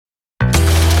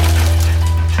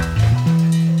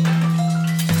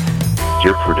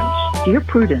Dear Prudence. Dear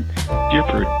Prudence. Dear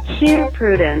Prudence. Dear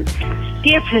Prudence.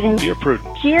 Dear Prudence. Dear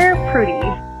Prudence. Dear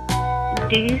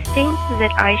Prudy. Do you think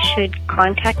that I should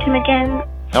contact him again?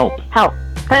 Help. Help.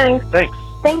 Thanks. Thanks.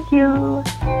 Thank you.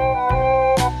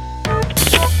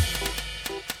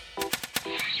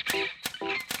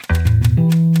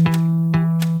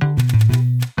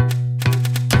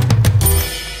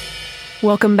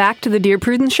 Welcome back to the Dear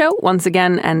Prudence Show once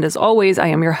again, and as always, I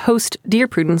am your host, Dear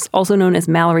Prudence, also known as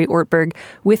Mallory Ortberg.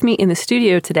 With me in the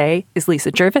studio today is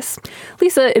Lisa Jervis.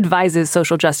 Lisa advises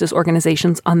social justice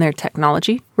organizations on their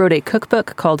technology, wrote a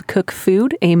cookbook called Cook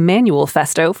Food, a manual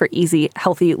festo for easy,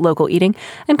 healthy, local eating,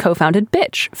 and co-founded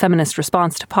Bitch, feminist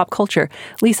response to pop culture.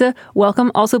 Lisa,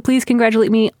 welcome. Also, please congratulate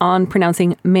me on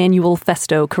pronouncing manual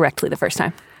festo correctly the first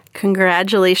time.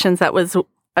 Congratulations. That was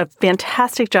a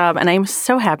fantastic job, and I'm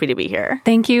so happy to be here.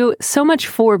 Thank you so much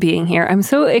for being here. I'm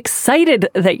so excited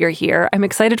that you're here. I'm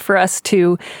excited for us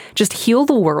to just heal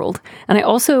the world. And I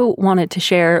also wanted to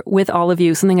share with all of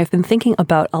you something I've been thinking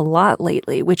about a lot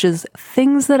lately, which is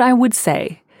things that I would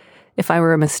say if I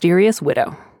were a mysterious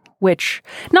widow. Which,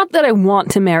 not that I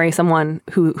want to marry someone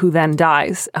who then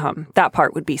dies. That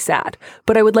part would be sad.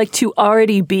 But I would like to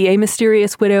already be a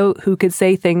mysterious widow who could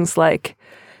say things like,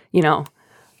 you know,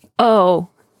 oh,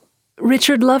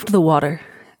 Richard loved the water,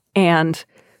 and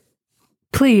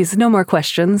please, no more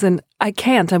questions, and I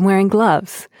can't, I'm wearing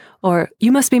gloves, or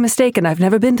you must be mistaken, I've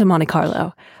never been to Monte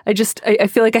Carlo. I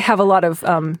feel like I have a lot of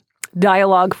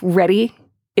dialogue ready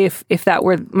if that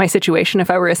were my situation, if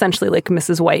I were essentially like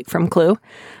Mrs. White from Clue,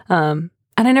 and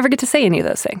I never get to say any of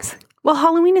those things. Well,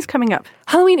 Halloween is coming up.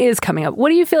 Halloween is coming up. What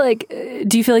do you feel like?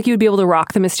 Do you feel like you would be able to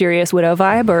rock the mysterious widow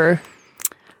vibe, or?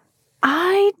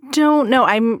 I don't know.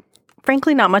 I'm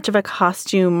frankly not much of a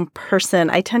costume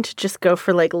person. I tend to just go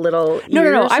for like little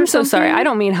No. I'm so sorry. I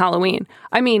don't mean Halloween.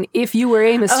 I mean, if you were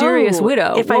a mysterious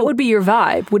widow, what would be your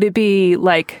vibe? Would it be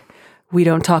like, we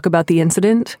don't talk about the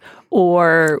incident?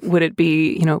 Or would it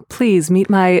be, you know, please meet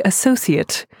my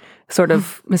associate sort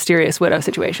of mysterious widow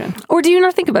situation? Or do you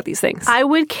not think about these things? I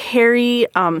would carry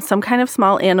some kind of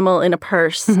small animal in a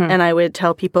purse, and I would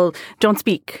tell people, don't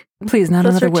speak. Please, not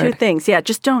another word. Those are two things. Yeah,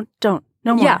 just don't.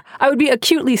 No more. Yeah, I would be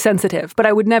acutely sensitive, but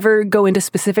I would never go into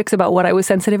specifics about what I was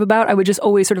sensitive about. I would just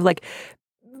always sort of like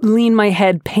lean my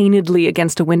head painedly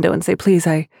against a window and say, please,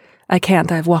 I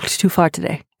can't. I've walked too far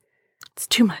today. It's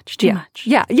too much, too much.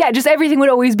 Yeah, just everything would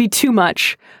always be too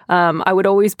much. I would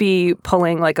always be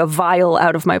pulling like a vial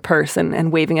out of my purse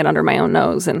and waving it under my own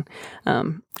nose and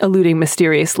alluding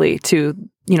mysteriously to,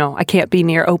 you know, I can't be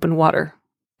near open water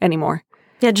anymore.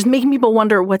 Yeah, just making people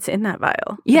wonder what's in that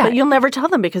vial. Yeah. But you'll never tell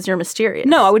them because you're mysterious.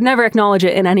 No, I would never acknowledge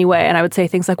it in any way. And I would say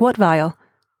things like, what vial?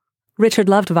 Richard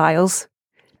loved vials.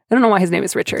 I don't know why his name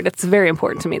is Richard. It's very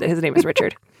important to me that his name is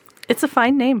Richard. It's a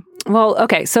fine name. Well,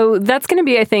 okay. So that's going to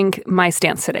be, I think, my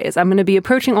stance today is I'm going to be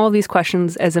approaching all of these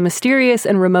questions as a mysterious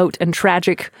and remote and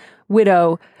tragic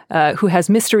widow who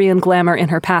has mystery and glamour in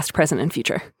her past, present, and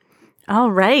future. All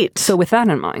right. So with that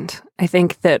in mind, I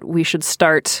think that we should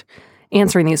start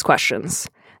answering these questions.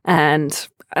 And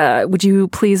would you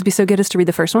please be so good as to read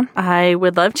the first one? I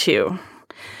would love to.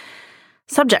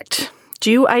 Subject: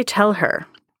 Do I tell her?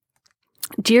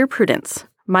 Dear Prudence,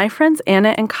 my friends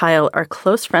Anna and Kyle are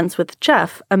close friends with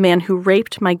Jeff, a man who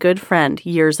raped my good friend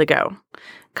years ago.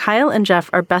 Kyle and Jeff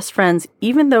are best friends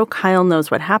even though Kyle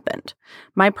knows what happened.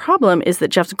 My problem is that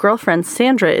Jeff's girlfriend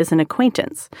Sandra is an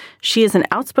acquaintance. She is an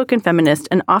outspoken feminist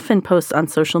and often posts on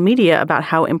social media about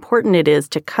how important it is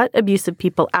to cut abusive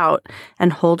people out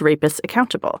and hold rapists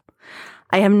accountable.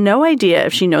 I have no idea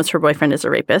if she knows her boyfriend is a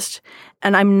rapist,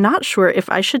 and I'm not sure if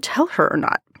I should tell her or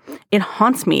not. It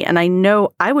haunts me, and I know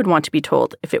I would want to be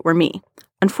told if it were me.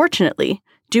 Unfortunately,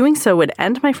 doing so would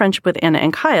end my friendship with Anna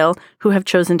and Kyle, who have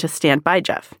chosen to stand by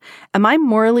Jeff. Am I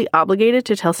morally obligated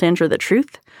to tell Sandra the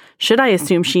truth? Should I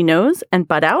assume she knows and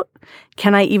butt out?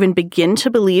 Can I even begin to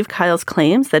believe Kyle's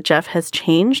claims that Jeff has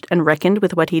changed and reckoned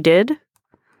with what he did?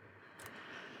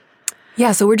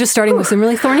 Yeah, so we're just starting with some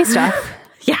really thorny stuff.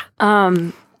 Yeah.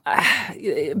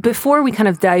 Before we kind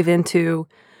of dive into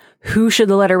who should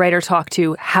the letter writer talk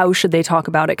to, how should they talk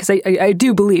about it? Because I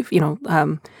do believe, you know,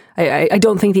 I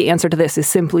don't think the answer to this is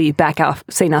simply back off,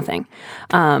 say nothing.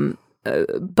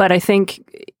 But I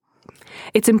think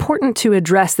it's important to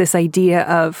address this idea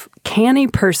of, can a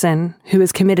person who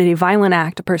has committed a violent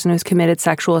act, a person who's committed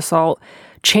sexual assault,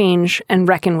 change and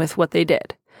reckon with what they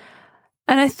did?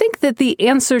 And I think that the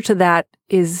answer to that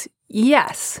is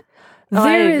yes.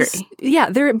 I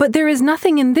agree. But there is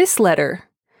nothing in this letter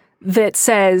that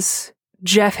says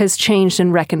Jeff has changed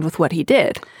and reckoned with what he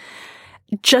did.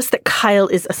 Just that Kyle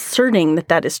is asserting that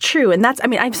that is true. And that's, I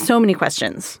mean, I have so many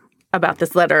questions about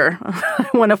this letter. I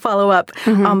want to follow up.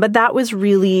 But that was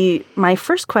really my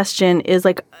first question is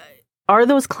like, are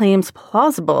those claims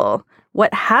plausible?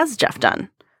 What has Jeff done?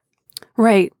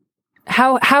 Right.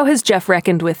 How has Jeff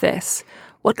reckoned with this?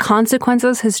 What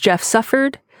consequences has Jeff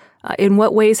suffered? In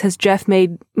what ways has Jeff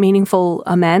made meaningful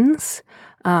amends?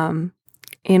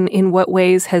 In what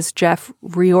ways has Jeff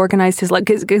reorganized his life?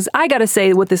 Because I got to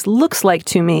say, what this looks like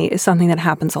to me is something that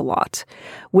happens a lot,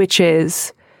 which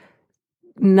is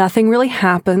nothing really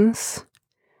happens.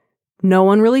 No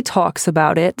one really talks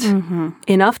about it.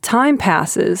 Enough time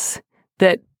passes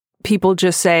that people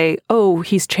just say, oh,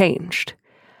 he's changed.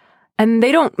 And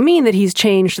they don't mean that he's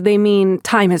changed. They mean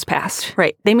time has passed.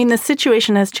 Right. They mean the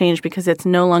situation has changed because it's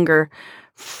no longer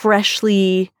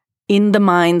freshly in the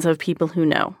minds of people who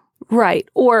know. Right.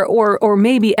 Or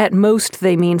maybe at most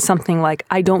they mean something like,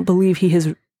 I don't believe he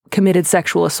has committed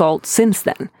sexual assault since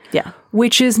then. Yeah.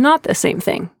 Which is not the same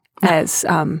thing as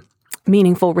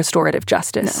meaningful restorative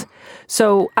justice. No.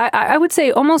 So I would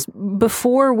say almost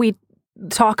before we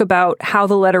talk about how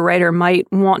the letter writer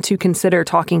might want to consider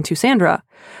talking to Sandra,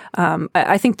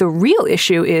 I think the real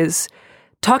issue is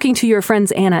talking to your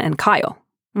friends Anna and Kyle.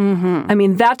 I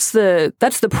mean, that's the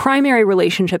primary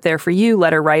relationship there for you,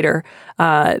 letter writer.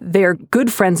 They're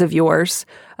good friends of yours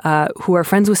who are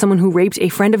friends with someone who raped a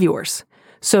friend of yours.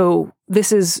 So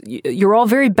you're all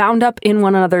very bound up in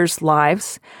one another's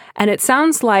lives. And it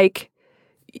sounds like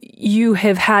you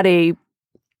have had a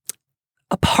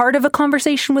part of a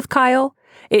conversation with Kyle.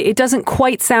 It doesn't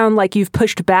quite sound like you've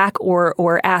pushed back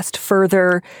or asked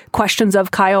further questions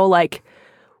of Kyle, like,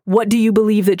 what do you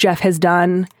believe that Jeff has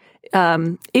done?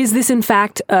 Is this, in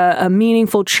fact, a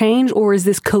meaningful change, or is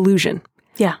this collusion?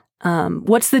 Yeah.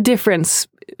 What's the difference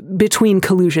between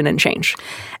collusion and change?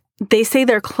 They say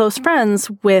they're close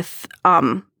friends with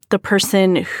the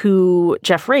person who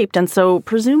Jeff raped. And so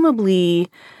presumably,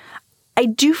 I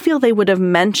do feel they would have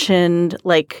mentioned,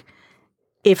 like,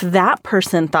 if that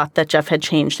person thought that Jeff had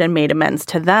changed and made amends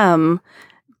to them,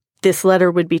 this letter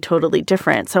would be totally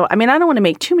different. So, I mean, I don't want to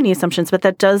make too many assumptions, but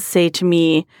that does say to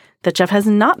me that Jeff has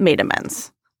not made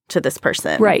amends to this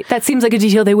person. Right. That seems like a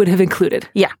detail they would have included.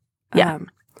 Yeah. Yeah.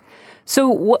 So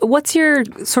what's your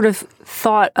sort of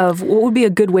thought of what would be a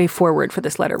good way forward for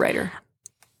this letter writer?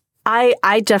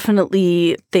 I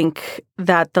definitely think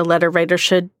that the letter writer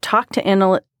should talk to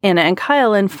Anna and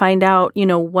Kyle and find out,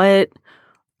 what,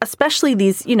 especially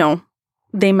these,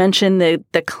 they mention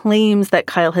the claims that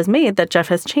Kyle has made that Jeff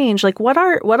has changed. Like, what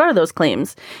are those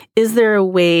claims? Is there a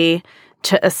way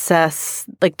to assess,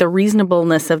 like, the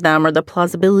reasonableness of them or the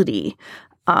plausibility?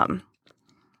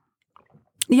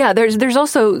 Yeah, there's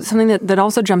also something that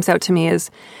also jumps out to me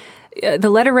is the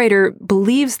letter writer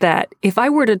believes that if I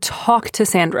were to talk to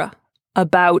Sandra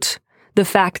about the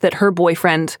fact that her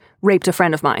boyfriend raped a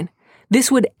friend of mine,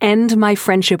 this would end my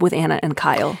friendship with Anna and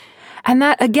Kyle. And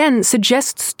that, again,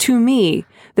 suggests to me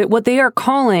that what they are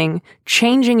calling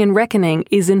changing and reckoning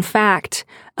is, in fact,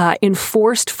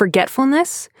 enforced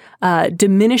forgetfulness,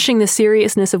 diminishing the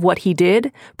seriousness of what he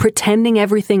did, pretending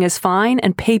everything is fine,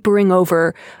 and papering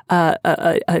over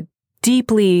a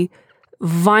deeply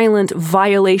violent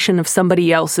violation of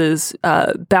somebody else's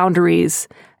boundaries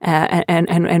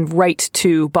and right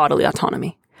to bodily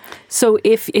autonomy. So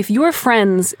if your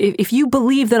friends, if you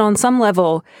believe that on some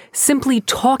level, simply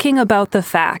talking about the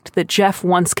fact that Jeff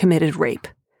once committed rape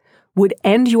would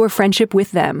end your friendship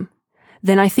with them,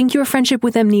 then I think your friendship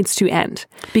with them needs to end,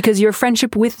 because your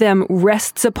friendship with them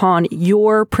rests upon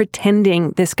your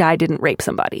pretending this guy didn't rape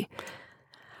somebody.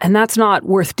 And that's not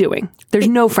worth doing. There's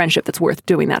no friendship that's worth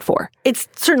doing that for. It's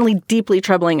certainly deeply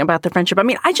troubling about the friendship. I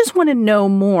mean, I just want to know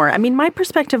more. I mean, my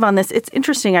perspective on this, it's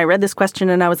interesting. I read this question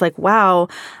and I was like, wow,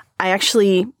 I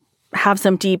actually have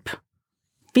some deep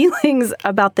feelings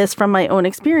about this from my own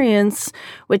experience,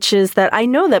 which is that I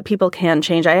know that people can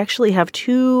change. I actually have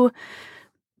two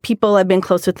people I've been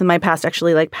close with in my past,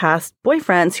 actually like past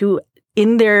boyfriends who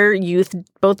in their youth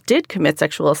both did commit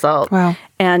sexual assault. Wow.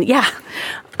 And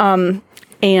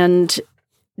and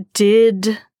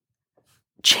did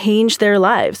change their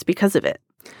lives because of it.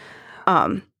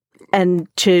 And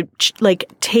to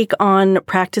take on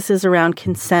practices around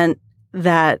consent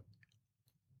that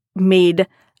made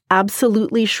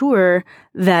absolutely sure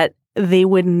that they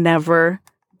would never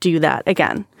do that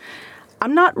again.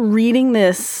 I'm not reading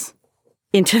this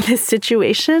into this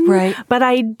situation, right? But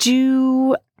I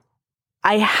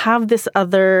have this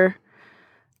other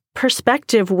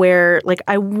perspective where, like,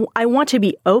 I want to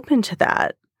be open to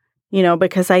that,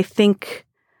 because I think,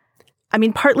 I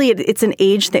mean, partly it's an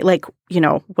age thing, like,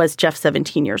 was Jeff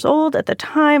 17 years old at the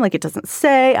time? Like, it doesn't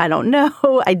say. I don't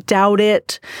know. I doubt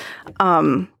it.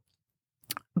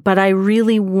 but I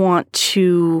really want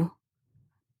to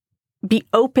be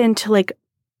open to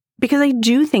because I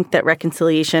do think that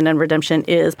reconciliation and redemption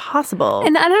is possible.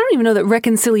 And I don't even know that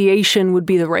reconciliation would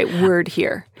be the right word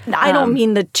here. I don't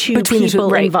mean the two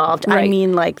people involved. Right. I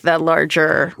mean the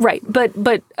larger... Right.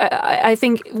 But I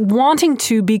think wanting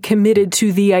to be committed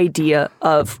to the idea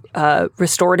of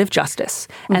restorative justice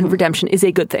and redemption is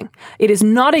a good thing. It is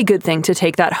not a good thing to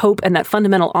take that hope and that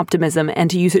fundamental optimism and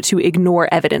to use it to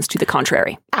ignore evidence to the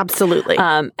contrary. Absolutely.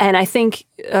 And I think...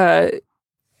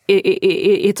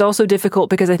 It's also difficult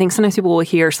because I think sometimes people will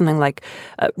hear something like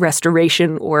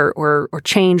restoration or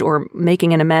change or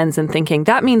making an amends and thinking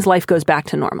that means life goes back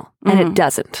to normal. And it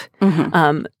doesn't.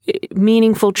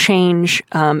 Meaningful change,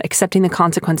 accepting the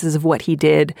consequences of what he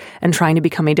did and trying to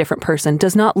become a different person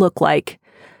does not look like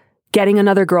getting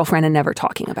another girlfriend and never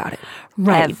talking about it.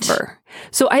 Right. Ever.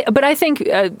 So I think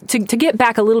to get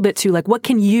back a little bit to what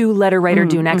can you, letter writer,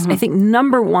 do next? I think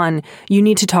number one, you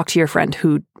need to talk to your friend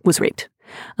who was raped.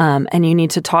 And you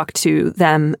need to talk to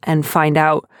them and find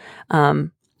out,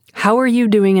 how are you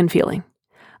doing and feeling?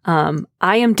 I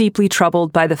am deeply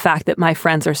troubled by the fact that my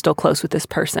friends are still close with this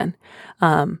person.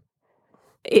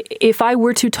 If I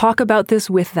were to talk about this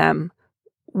with them,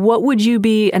 what would you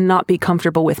be and not be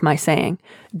comfortable with my saying?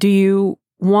 Do you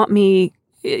want me,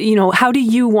 how do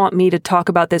you want me to talk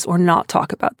about this or not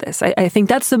talk about this? I think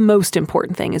that's the most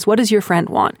important thing is what does your friend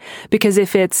want? Because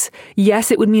if it's,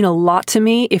 yes, it would mean a lot to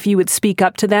me if you would speak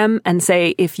up to them and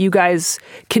say, if you guys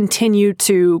continue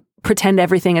to pretend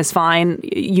everything is fine,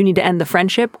 you need to end the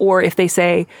friendship. Or if they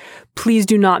say, please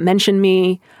do not mention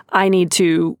me, I need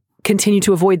to continue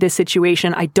to avoid this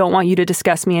situation. I don't want you to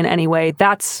discuss me in any way.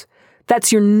 That's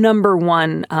your number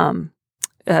one,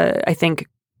 I think,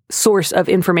 source of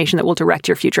information that will direct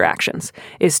your future actions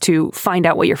is to find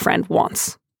out what your friend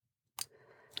wants.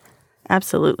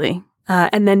 Absolutely.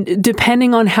 And then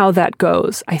depending on how that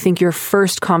goes, I think your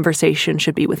first conversation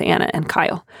should be with Anna and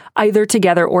Kyle, either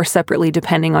together or separately,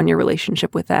 depending on your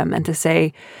relationship with them, and to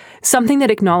say something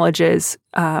that acknowledges,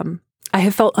 I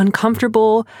have felt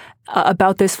uncomfortable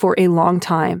about this for a long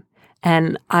time,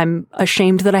 and I'm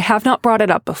ashamed that I have not brought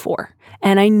it up before.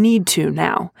 And I need to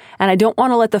now. And I don't want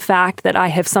to let the fact that I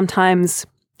have sometimes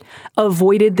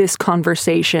avoided this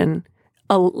conversation,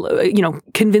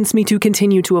 convince me to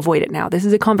continue to avoid it now. This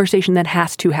is a conversation that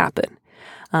has to happen.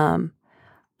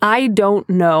 I don't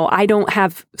know. I don't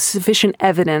have sufficient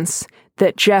evidence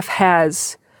that Jeff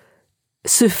has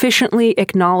sufficiently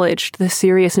acknowledged the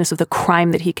seriousness of the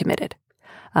crime that he committed.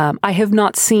 I have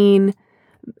not seen,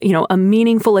 a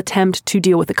meaningful attempt to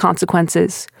deal with the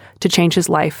consequences, to change his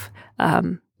life.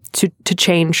 To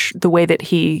change the way that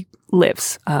he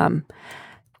lives.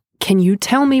 Can you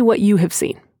tell me what you have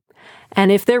seen?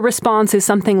 And if their response is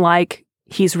something like,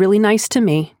 he's really nice to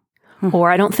me, or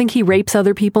I don't think he rapes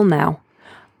other people now,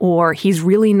 or he's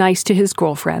really nice to his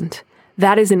girlfriend,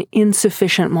 that is an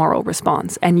insufficient moral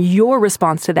response. And your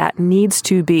response to that needs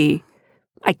to be,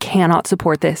 I cannot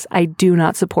support this. I do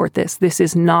not support this. This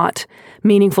is not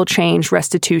meaningful change,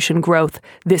 restitution, growth.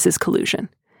 This is collusion.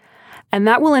 And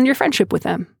that will end your friendship with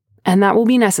them. And that will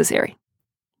be necessary.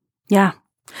 Yeah.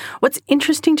 What's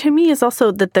interesting to me is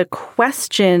also that the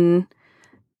question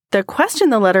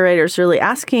the letter writer is really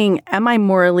asking, am I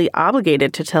morally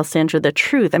obligated to tell Sandra the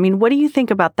truth? I mean, what do you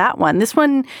think about that one? This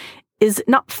one is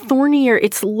not thornier.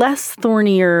 It's less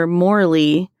thornier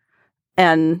morally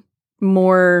and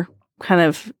more kind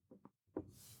of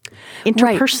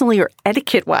interpersonally or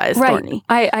etiquette-wise thorny.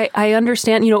 I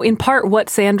understand. In part what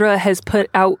Sandra has put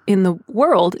out in the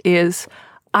world is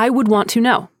I would want to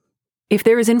know. If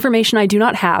there is information I do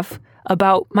not have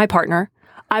about my partner,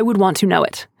 I would want to know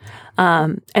it.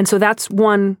 And so that's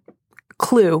one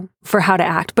clue for how to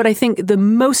act. But I think the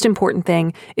most important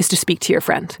thing is to speak to your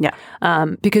friend. Yeah.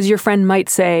 Because your friend might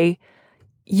say,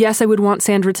 yes, I would want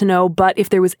Sandra to know, but if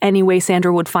there was any way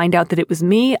Sandra would find out that it was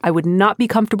me, I would not be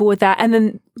comfortable with that, and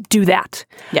then do that.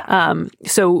 Yeah.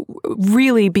 So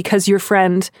really, because your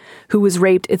friend who was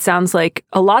raped, it sounds like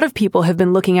a lot of people have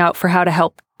been looking out for how to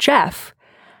help Jeff,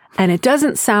 and it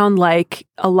doesn't sound like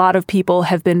a lot of people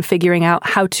have been figuring out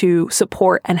how to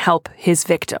support and help his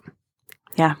victim.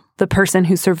 Yeah. The person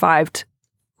who survived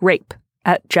rape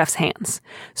at Jeff's hands.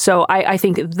 So I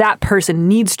think that person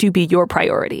needs to be your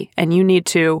priority, and you need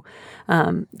to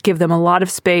give them a lot of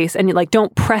space, and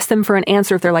don't press them for an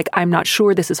answer if they're like, I'm not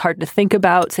sure, this is hard to think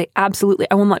about. Say, absolutely,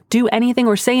 I will not do anything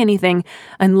or say anything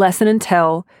unless and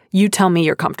until you tell me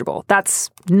you're comfortable.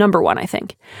 That's number one, I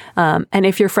think. And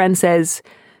if your friend says,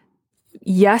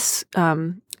 yes,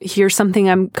 here's something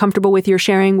I'm comfortable with you're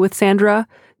sharing with Sandra,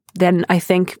 then I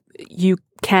think you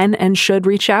can and should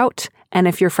reach out And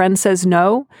if your friend says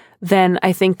no, then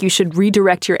I think you should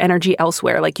redirect your energy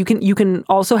elsewhere. Like you can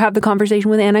also have the conversation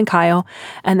with Anna and Kyle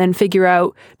and then figure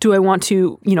out, do I want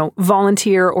to,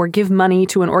 volunteer or give money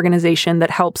to an organization that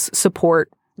helps support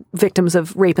victims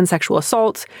of rape and sexual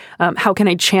assault? How can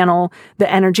I channel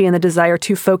the energy and the desire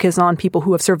to focus on people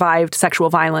who have survived sexual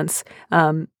violence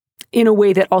in a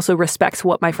way that also respects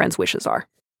what my friend's wishes are?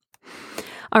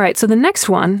 All right, so the next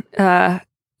one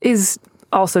is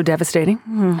also devastating,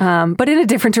 but in a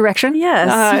different direction.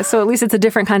 Yes. So at least it's a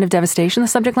different kind of devastation. The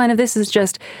subject line of this is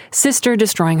just sister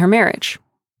destroying her marriage.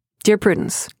 Dear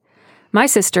Prudence, my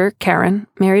sister, Karen,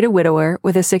 married a widower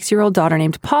with a 6-year-old daughter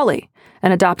named Polly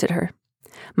and adopted her.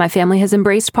 My family has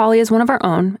embraced Polly as one of our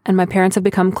own, and my parents have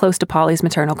become close to Polly's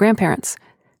maternal grandparents.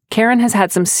 Karen has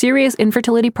had some serious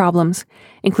infertility problems,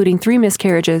 including 3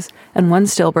 miscarriages and 1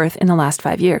 stillbirth in the last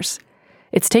 5 years.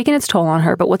 It's taken its toll on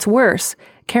her, but what's worse,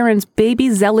 Karen's baby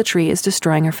zealotry is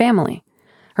destroying her family.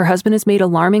 Her husband has made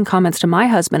alarming comments to my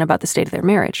husband about the state of their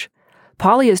marriage.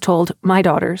 Polly has told my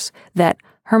daughters that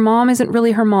her mom isn't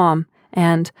really her mom,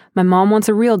 and my mom wants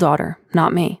a real daughter,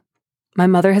 not me. My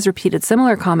mother has repeated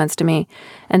similar comments to me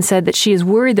and said that she is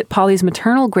worried that Polly's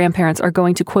maternal grandparents are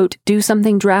going to, quote, do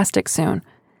something drastic soon.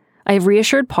 I have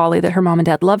reassured Polly that her mom and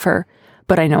dad love her,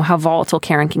 but I know how volatile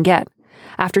Karen can get.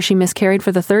 After she miscarried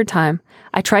for the 3rd time,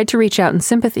 I tried to reach out in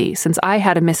sympathy since I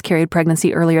had a miscarried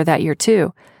pregnancy earlier that year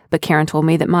too, but Karen told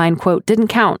me that mine, quote, didn't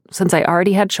count since I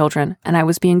already had children and I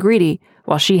was being greedy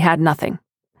while she had nothing.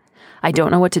 I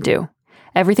don't know what to do.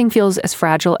 Everything feels as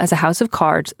fragile as a house of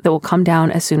cards that will come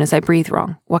down as soon as I breathe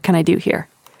wrong. What can I do here?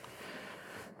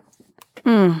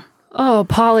 Oh,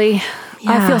 Polly,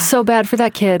 yeah. I feel so bad for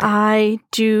that kid. I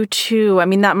do too. I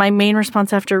mean, my main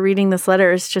response after reading this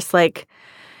letter is just like,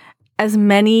 as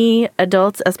many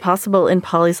adults as possible in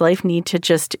Polly's life need to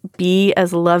just be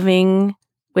as loving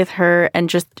with her and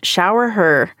just shower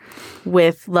her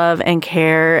with love and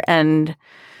care and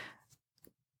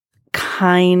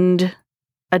kind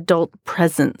adult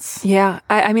presence. Yeah.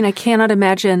 I mean, I cannot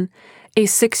imagine a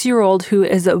 6-year-old who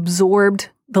has absorbed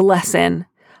the lesson.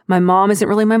 My mom isn't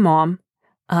really my mom,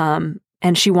 and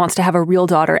she wants to have a real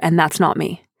daughter, and that's not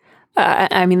me.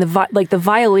 I mean, the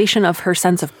violation of her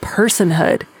sense of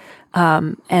personhood,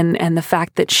 and the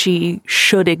fact that she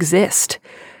should exist.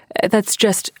 That's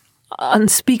just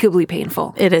unspeakably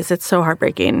painful. It is. It's so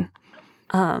heartbreaking.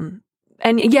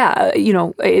 And yeah,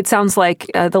 it sounds like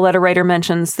the letter writer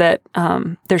mentions that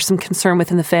there's some concern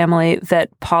within the family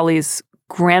that Polly's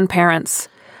grandparents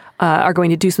are going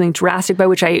to do something drastic, by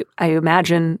which I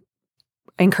imagine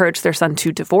encourage their son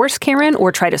to divorce Karen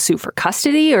or try to sue for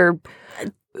custody, or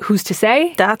who's to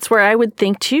say? That's where I would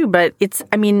think too. But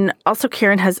also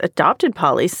Karen has adopted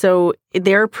Polly, so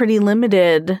they're pretty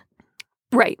limited.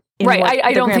 Right.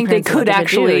 I don't think they could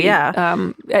actually,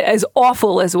 as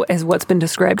awful as what's been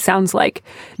described sounds like,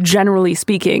 generally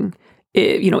speaking,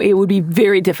 it would be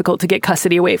very difficult to get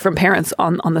custody away from parents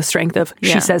on the strength of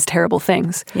she says terrible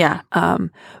things. Yeah.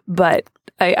 But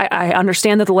I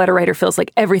understand that the letter writer feels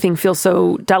like everything feels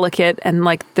so delicate and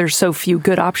like there's so few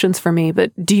good options for me.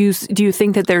 But do you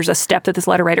think that there's a step that this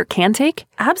letter writer can take?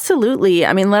 Absolutely.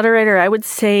 I mean, letter writer, I would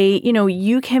say,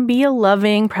 you can be a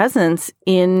loving presence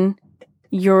in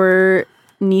your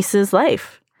niece's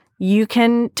life. You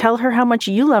can tell her how much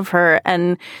you love her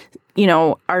and,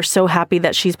 are so happy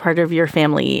that she's part of your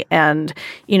family and,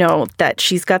 that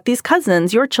she's got these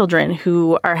cousins, your children,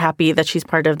 who are happy that she's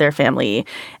part of their family.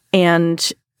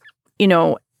 And,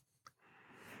 I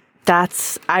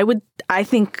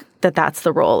think that that's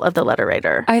the role of the letter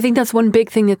writer. I think that's one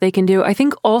big thing that they can do. I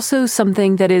think also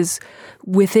something that is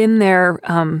within their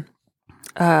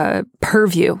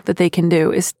purview that they can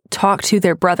do is talk to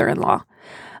their brother-in-law.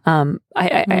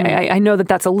 I know that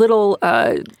that's a little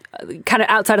kind of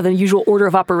outside of the usual order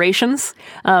of operations,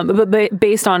 but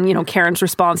based on, Karen's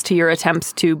response to your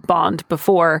attempts to bond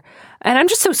before, and I'm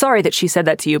just so sorry that she said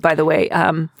that to you, by the way.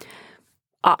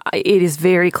 It is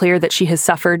very clear that she has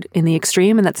suffered in the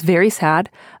extreme, and that's very sad.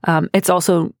 It's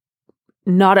also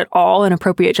not at all an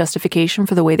appropriate justification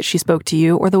for the way that she spoke to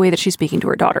you or the way that she's speaking to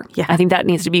her daughter. Yeah. I think that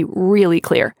needs to be really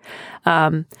clear.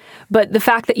 But the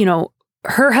fact that,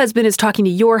 her husband is talking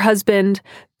to your husband,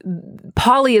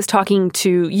 Polly is talking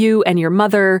to you and your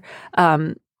mother,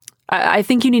 I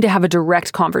think you need to have a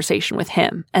direct conversation with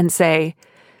him and say,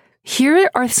 here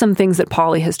are some things that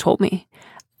Polly has told me,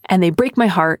 and they break my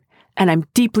heart, and I'm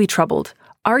deeply troubled.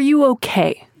 Are you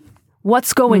okay?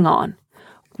 What's going on?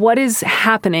 What is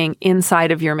happening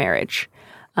inside of your marriage?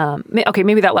 Okay,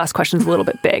 maybe that last question is a little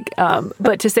bit big.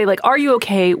 But to say, are you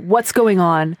okay? What's going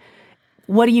on?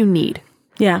 What do you need?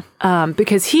 Yeah.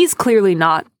 Because he's clearly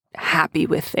not happy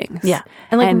with things. Yeah.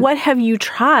 And what have you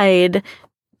tried,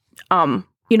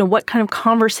 what kind of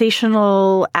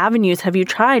conversational avenues have you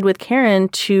tried with Karen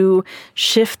to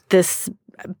shift this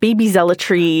baby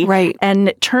zealotry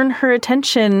and turn her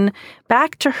attention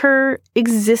back to her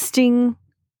existing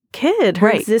kid, her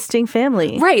existing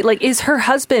family? Right. Like, is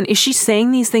she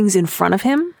saying these things in front of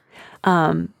him?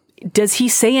 Does he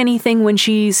say anything when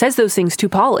she says those things to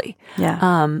Polly?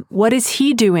 Yeah. What is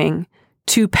he doing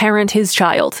to parent his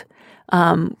child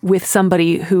with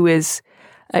somebody who is,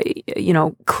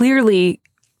 clearly,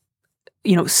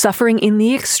 suffering in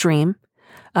the extreme,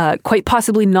 quite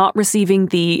possibly not receiving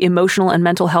the emotional and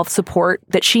mental health support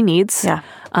that she needs,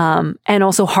 and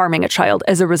also harming a child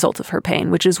as a result of her pain,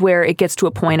 which is where it gets to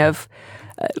a point of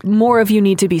more of you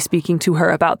need to be speaking to her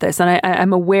about this. And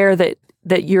I'm aware that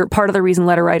you're part of the reason,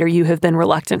 letter writer, you have been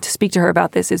reluctant to speak to her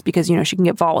about this is because, she can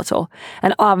get volatile.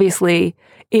 And obviously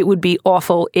it would be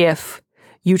awful if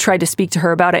you tried to speak to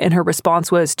her about it and her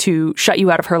response was to shut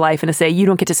you out of her life and to say, you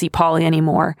don't get to see Polly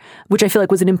anymore, which I feel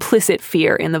like was an implicit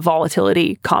fear in the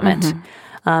volatility comment.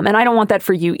 Mm-hmm. And I don't want that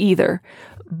for you either.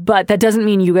 But that doesn't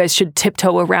mean you guys should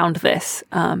tiptoe around this.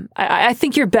 I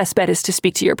think your best bet is to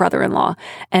speak to your brother-in-law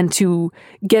and to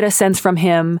get a sense from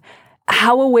him.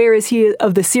 How aware is he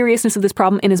of the seriousness of this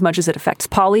problem in as much as it affects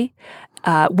Polly?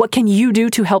 What can you do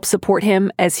to help support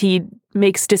him as he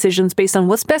makes decisions based on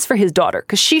what's best for his daughter?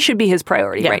 Because she should be his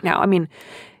priority right now. I mean,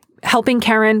 helping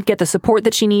Karen get the support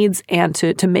that she needs and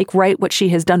to make right what she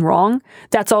has done wrong,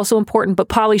 that's also important. But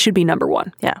Polly should be number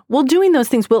one. Yeah. Well, doing those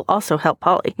things will also help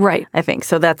Polly. Right. I think.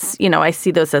 So that's, I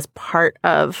see those as part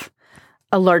of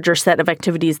a larger set of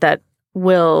activities that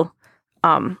will,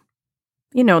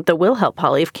 that will help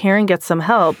Polly. If Karen gets some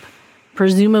help,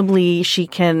 presumably she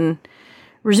can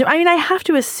resume. I mean, I have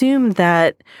to assume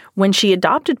that when she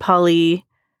adopted Polly,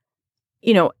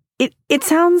 it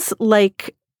sounds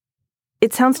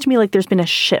to me like there's been a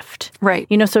shift. Right.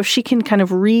 So if she can kind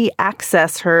of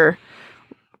re-access her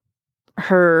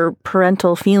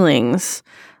parental feelings,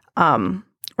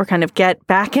 or kind of get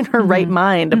back in her right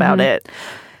mind about it.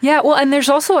 Yeah, well, and there's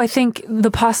also, I think,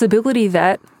 the possibility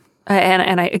that,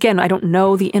 I don't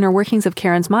know the inner workings of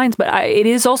Karen's minds, but it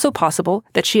is also possible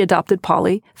that she adopted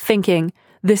Polly thinking,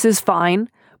 this is fine,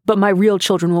 but my real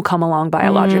children will come along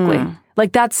biologically.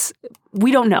 Like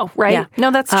we don't know, right? Yeah.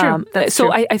 No, that's true.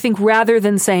 So I think rather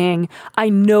than saying, I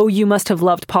know you must have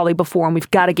loved Polly before and we've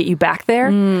got to get you back there,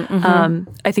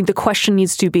 I think the question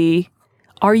needs to be,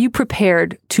 are you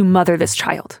prepared to mother this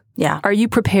child? Yeah. Are you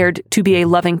prepared to be a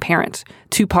loving parent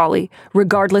to Polly,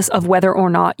 regardless of whether or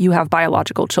not you have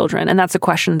biological children? And that's a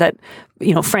question that,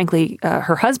 frankly,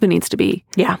 her husband needs to be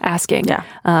asking. Yeah.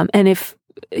 And if,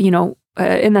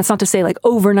 and that's not to say like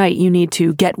overnight you need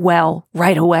to get well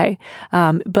right away.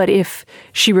 But if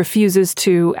she refuses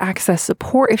to access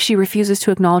support, if she refuses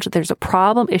to acknowledge that there's a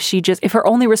problem, if her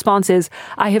only response is,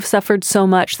 I have suffered so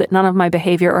much that none of my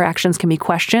behavior or actions can be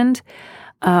questioned,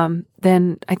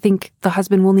 then I think the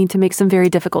husband will need to make some very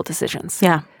difficult decisions.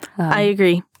 Yeah, I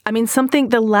agree. I mean,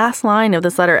 the last line of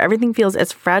this letter, everything feels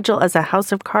as fragile as a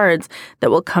house of cards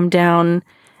that will come down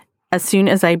as soon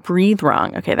as I breathe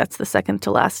wrong. Okay, that's the second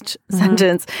to last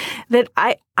sentence. That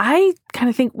I kind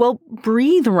of think, well,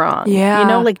 breathe wrong. Yeah.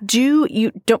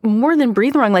 Don't more than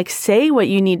breathe wrong, like say what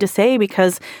you need to say,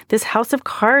 because this house of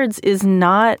cards is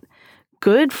not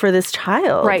good for this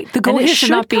child. Right. The goal should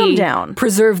not be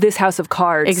preserve this house of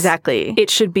cards. Exactly.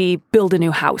 It should be build a new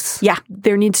house. Yeah.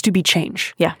 There needs to be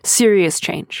change. Yeah. Serious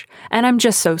change. And I'm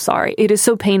just so sorry. It is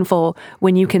so painful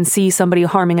when you can see somebody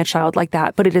harming a child like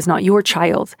that, but it is not your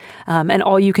child. And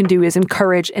all you can do is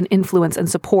encourage and influence and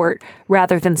support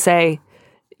rather than say,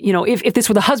 if this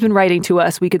were the husband writing to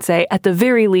us, we could say, at the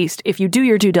very least, if you do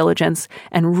your due diligence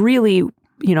and really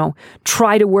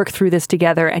try to work through this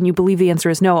together and you believe the answer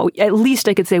is no, at least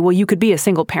I could say, well, you could be a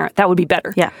single parent. That would be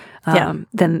better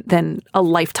than a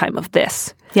lifetime of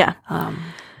this. Yeah.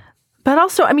 But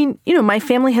also, I mean, my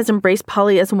family has embraced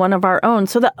Polly as one of our own.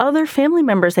 So the other family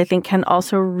members, I think, can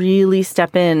also really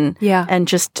step in and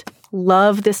just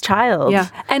love this child. Yeah.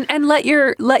 And let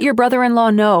your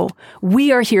brother-in-law know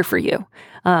we are here for you.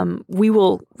 We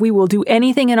will do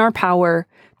anything in our power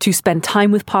to spend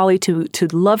time with Polly, to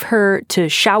love her, to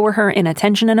shower her in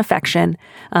attention and affection,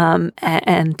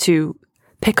 and to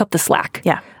pick up the slack.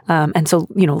 Yeah. And so,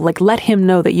 let him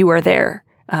know that you are there,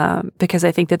 because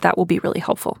I think that will be really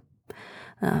helpful.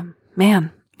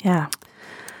 Man. Yeah.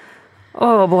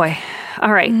 Oh, boy.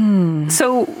 All right.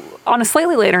 So on a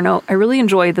slightly later note, I really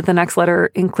enjoyed that the next letter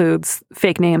includes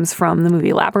fake names from the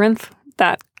movie Labyrinth.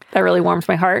 That really warms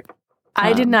my heart.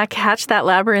 I did not catch that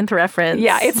labyrinth reference.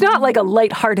 Yeah, it's not like a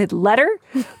lighthearted letter,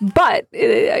 but,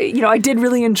 I did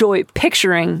really enjoy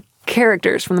picturing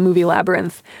characters from the movie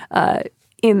Labyrinth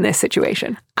in this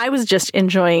situation. I was just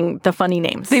enjoying the funny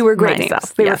names. They were great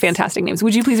names. They were fantastic names.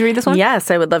 Would you please read this one?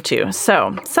 Yes, I would love to.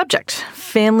 So, subject,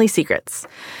 family secrets.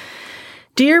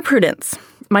 Dear Prudence,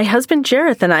 my husband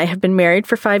Jareth and I have been married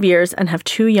for 5 years and have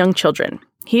 2 young children.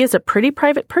 He is a pretty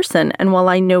private person, and while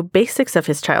I know basics of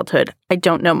his childhood, I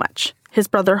don't know much. His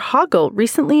brother Hoggle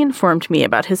recently informed me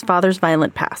about his father's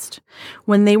violent past.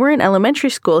 When they were in elementary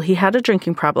school, he had a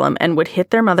drinking problem and would hit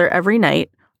their mother every night,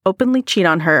 openly cheat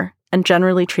on her, and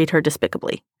generally treat her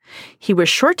despicably. He was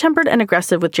short-tempered and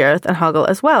aggressive with Jareth and Hoggle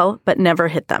as well, but never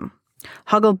hit them.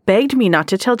 Hoggle begged me not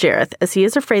to tell Jareth, as he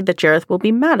is afraid that Jareth will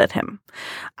be mad at him.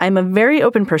 I'm a very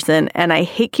open person, and I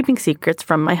hate keeping secrets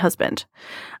from my husband.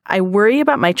 I worry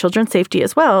about my children's safety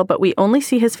as well, but we only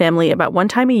see his family about 1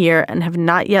 time a year and have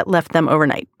not yet left them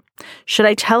overnight. Should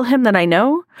I tell him that I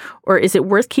know, or is it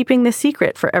worth keeping this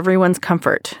secret for everyone's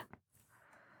comfort?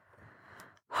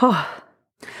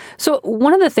 So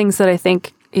one of the things that I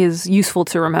think is useful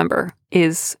to remember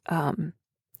is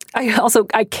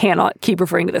I cannot keep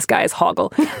referring to this guy as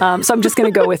Hoggle. So I'm just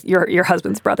going to go with your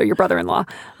husband's brother, your brother-in-law.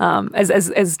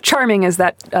 As charming as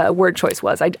that word choice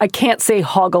was, I can't say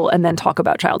Hoggle and then talk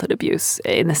about childhood abuse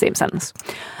in the same sentence.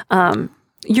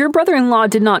 Your brother-in-law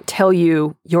did not tell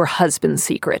you your husband's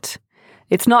secret.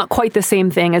 It's not quite the same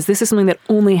thing, as this is something that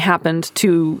only happened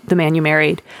to the man you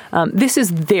married. This is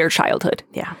their childhood.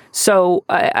 Yeah. So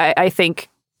I think,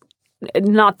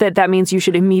 not that that means you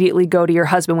should immediately go to your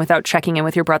husband without checking in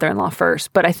with your brother-in-law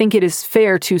first, but I think it is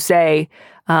fair to say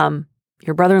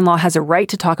your brother-in-law has a right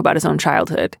to talk about his own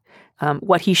childhood.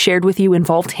 What he shared with you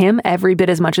involved him every bit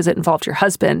as much as it involved your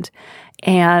husband.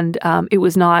 And it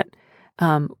was not...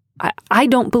 I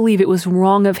don't believe it was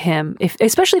wrong of him,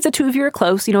 especially if the two of you are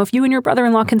close, if you and your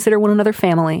brother-in-law consider one another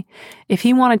family, if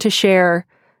he wanted to share,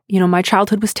 my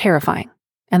childhood was terrifying,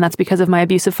 and that's because of my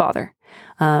abusive father.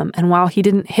 And while he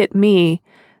didn't hit me,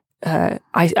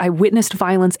 I witnessed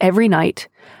violence every night.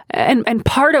 And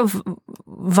part of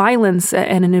violence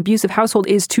in an abusive household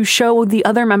is to show the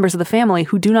other members of the family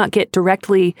who do not get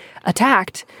directly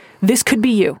attacked, this could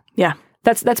be you. Yeah.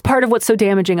 That's part of what's so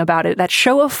damaging about it. That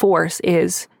show of force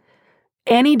is,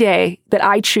 any day that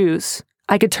I choose,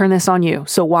 I could turn this on you,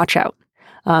 so watch out.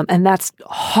 And that's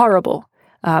horrible.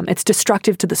 It's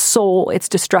destructive to the soul. It's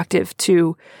destructive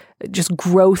to just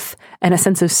growth and a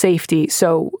sense of safety.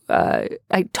 So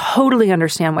I totally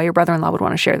understand why your brother-in-law would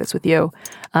want to share this with you.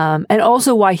 And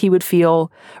also why he would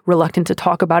feel reluctant to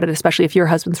talk about it, especially if your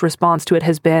husband's response to it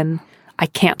has been, I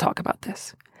can't talk about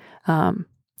this.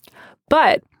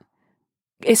 But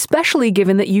especially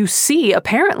given that you see,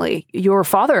 apparently, your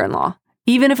father-in-law,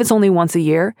 even if it's only once a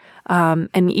year,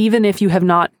 and even if you have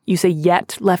not, you say,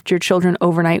 yet left your children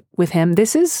overnight with him,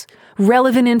 this is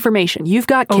relevant information. You've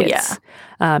got kids. Oh,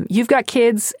 yeah. You've got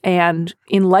kids, and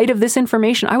in light of this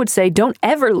information, I would say don't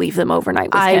ever leave them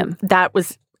overnight with him. That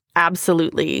was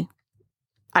absolutely...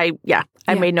 I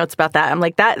made notes about that. I'm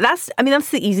like, that's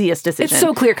the easiest decision. It's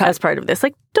so clear-cut. As part of this.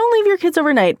 Like, don't leave your kids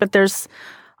overnight, but there's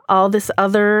all this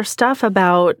other stuff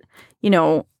about,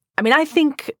 I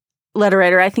think... Letter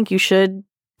writer, I think you should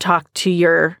talk to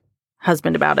your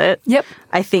husband about it. Yep.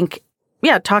 I think,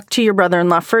 talk to your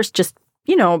brother-in-law first, just,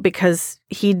 because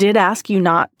he did ask you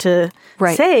not to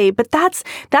say. But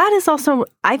that is also,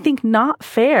 I think, not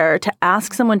fair to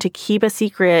ask someone to keep a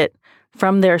secret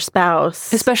from their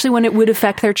spouse. Especially when it would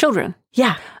affect their children.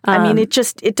 Yeah.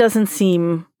 It doesn't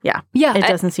seem... Yeah. It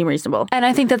doesn't seem reasonable. And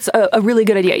I think that's a really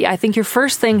good idea. Yeah, I think your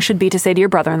first thing should be to say to your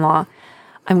brother-in-law,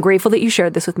 I'm grateful that you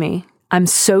shared this with me. I'm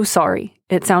so sorry.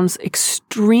 It sounds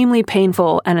extremely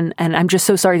painful, and I'm just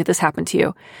so sorry that this happened to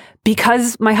you.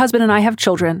 Because my husband and I have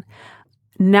children,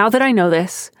 now that I know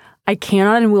this, I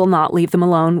cannot and will not leave them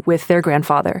alone with their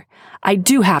grandfather. I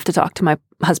do have to talk to my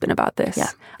husband about this. Yeah.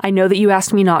 I know that you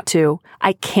asked me not to.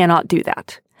 I cannot do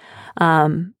that.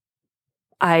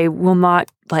 I will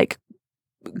not,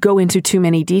 go into too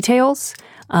many details.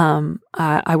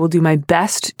 I will do my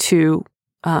best to...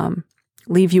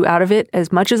 leave you out of it as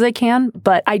much as I can,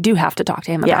 but I do have to talk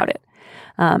to him about it.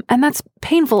 And that's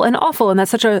painful and awful, and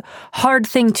that's such a hard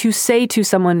thing to say to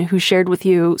someone who shared with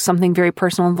you something very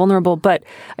personal and vulnerable. But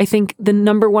I think the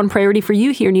number one priority for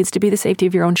you here needs to be the safety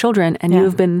of your own children, and you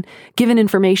have been given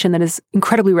information that is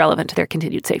incredibly relevant to their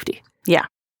continued safety. Yeah.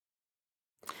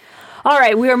 All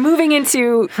right, we are moving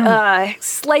into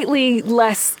slightly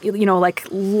less, like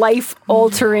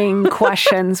life-altering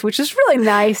questions, which is really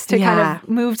nice to kind of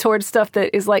move towards stuff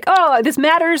that is like, oh, this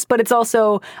matters, but it's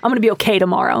also, I'm going to be okay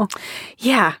tomorrow.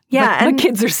 Yeah. My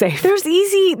kids are safe. There's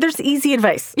easy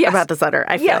advice about this letter,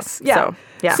 I feel. Yes,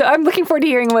 yeah. So I'm looking forward to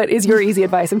hearing what is your easy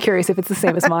advice. I'm curious if it's the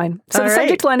same as mine. So the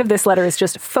subject line of this letter is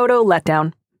just photo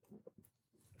letdown.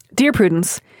 Dear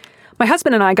Prudence, my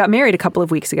husband and I got married a couple of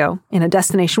weeks ago in a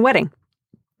destination wedding.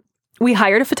 We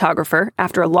hired a photographer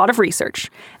after a lot of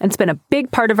research and spent a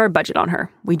big part of our budget on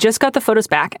her. We just got the photos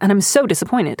back and I'm so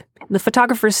disappointed. The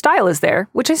photographer's style is there,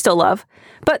 which I still love,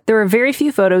 but there are very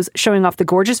few photos showing off the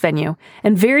gorgeous venue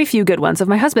and very few good ones of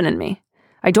my husband and me.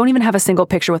 I don't even have a single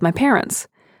picture with my parents.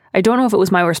 I don't know if it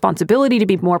was my responsibility to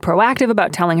be more proactive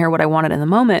about telling her what I wanted in the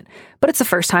moment, but it's the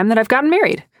first time that I've gotten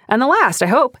married. And the last, I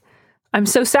hope. I'm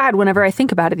so sad whenever I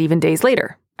think about it even days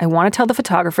later. I want to tell the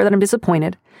photographer that I'm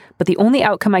disappointed, but the only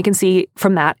outcome I can see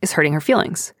from that is hurting her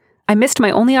feelings. I missed my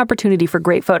only opportunity for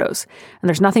great photos, and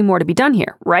there's nothing more to be done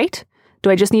here, right? Do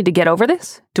I just need to get over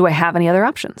this? Do I have any other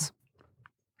options?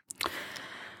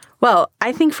 Well,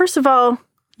 I think first of all,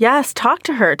 yes, talk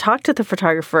to her, talk to the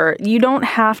photographer. You don't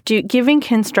have to, giving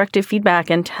constructive feedback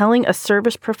and telling a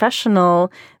service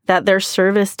professional that their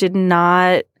service did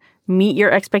not meet your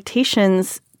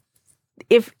expectations.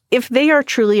 If they are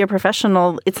truly a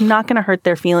professional, it's not going to hurt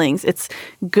their feelings. It's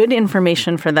good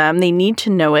information for them. They need to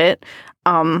know it.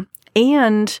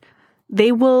 And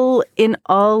they will, in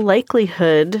all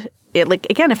likelihood,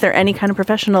 if they're any kind of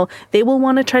professional, they will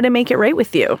want to try to make it right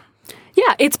with you.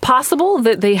 Yeah, it's possible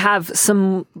that they have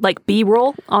some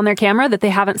B-roll on their camera that they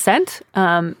haven't sent.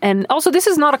 And also, this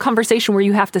is not a conversation where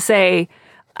you have to say,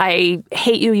 I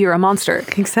hate you, you're a monster.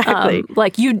 Exactly.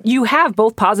 You have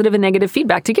both positive and negative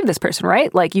feedback to give this person,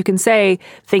 right? Like you can say,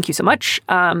 thank you so much.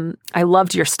 I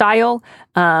loved your style.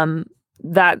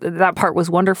 That part was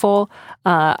wonderful.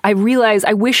 I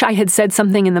wish I had said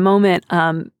something in the moment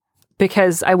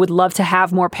because I would love to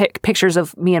have more pictures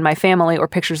of me and my family or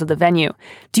pictures of the venue.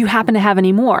 Do you happen to have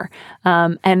any more?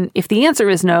 And if the answer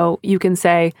is no, you can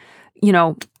say,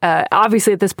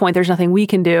 obviously at this point, there's nothing we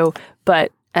can do,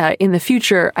 but in the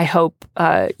future, I hope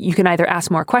you can either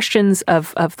ask more questions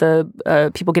of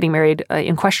the people getting married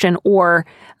in question or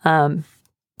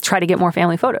try to get more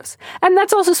family photos. And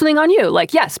that's also something on you.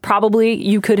 Yes, probably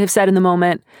you could have said in the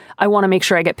moment, I want to make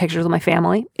sure I get pictures of my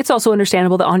family. It's also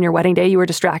understandable that on your wedding day you were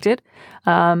distracted.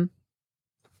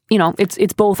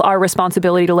 It's both our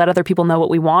responsibility to let other people know what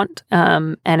we want,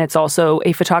 and it's also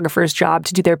a photographer's job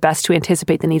to do their best to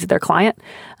anticipate the needs of their client.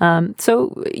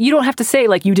 So you don't have to say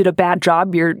you did a bad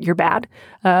job, you're bad,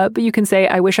 but you can say,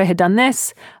 I wish I had done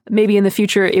this. Maybe in the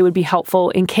future it would be helpful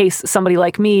in case somebody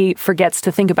like me forgets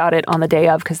to think about it on the day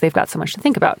of because they've got so much to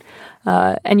think about.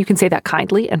 And you can say that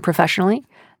kindly and professionally.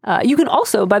 You can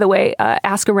also, by the way,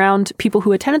 ask around people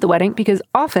who attended the wedding because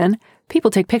often people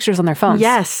take pictures on their phones.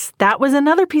 Yes, that was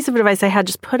another piece of advice I had.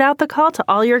 Just put out the call to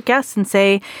all your guests and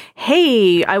say,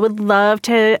 hey, I would love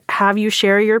to have you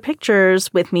share your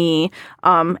pictures with me.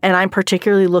 And I'm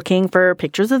particularly looking for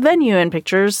pictures of the venue and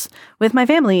pictures with my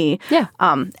family. Yeah.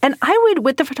 And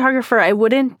with the photographer, I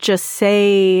wouldn't just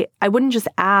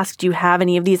ask, do you have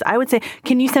any of these? I would say,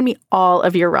 can you send me all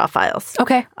of your raw files?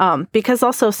 Okay. Because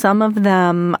also some of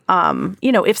them,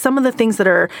 if some of the things that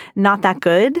are not that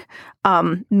good,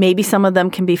 maybe some of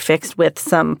them can be fixed with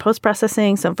some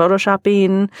post-processing, some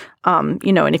photoshopping,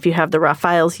 and if you have the raw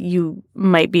files, you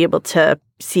might be able to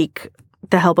seek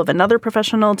the help of another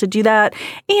professional to do that.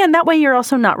 And that way you're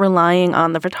also not relying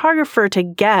on the photographer to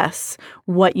guess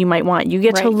what you might want. You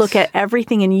get to look at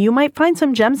everything and you might find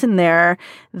some gems in there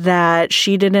that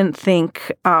she didn't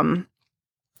think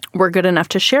were good enough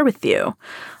to share with you.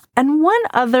 And one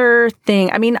other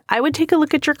thing, I would take a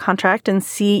look at your contract and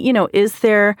see,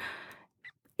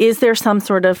 is there some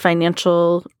sort of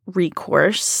financial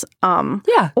recourse?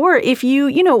 Yeah. Or if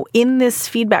you, in this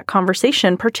feedback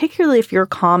conversation, particularly if you're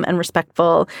calm and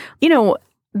respectful,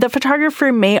 the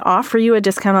photographer may offer you a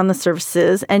discount on the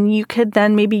services and you could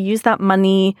then maybe use that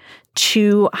money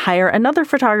to hire another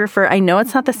photographer. I know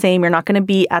it's not the same. You're not going to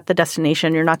be at the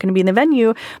destination. You're not going to be in the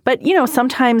venue. But,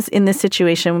 sometimes in this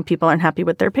situation when people aren't happy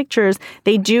with their pictures,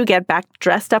 they do get back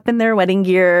dressed up in their wedding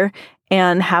gear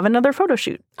and have another photo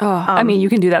shoot. Oh, you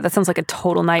can do that. That sounds like a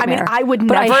total nightmare. I would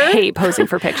but never. I hate posing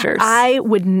for pictures. I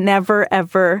would never,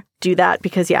 ever do that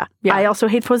because, I also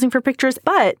hate posing for pictures,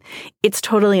 but it's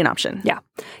totally an option. Yeah.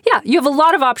 Yeah. You have a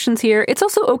lot of options here. It's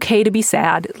also okay to be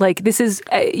sad. This is,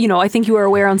 I think you are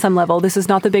aware on some level, this is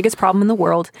not the biggest problem in the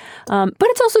world. But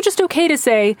it's also just okay to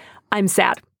say, I'm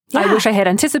sad. I wish I had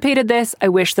anticipated this. I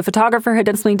wish the photographer had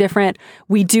done something different.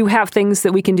 We do have things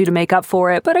that we can do to make up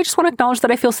for it, but I just want to acknowledge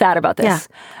that I feel sad about this.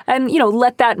 Yeah. And,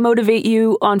 let that motivate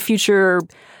you on future,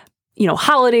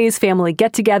 holidays, family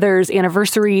get-togethers,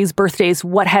 anniversaries, birthdays,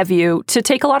 what have you, to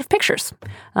take a lot of pictures.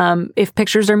 If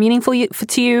pictures are meaningful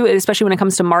to you, especially when it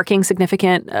comes to marking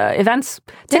significant events,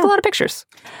 take a lot of pictures.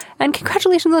 And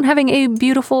congratulations on having a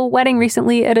beautiful wedding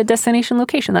recently at a destination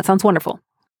location. That sounds wonderful.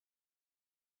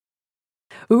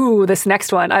 Ooh, this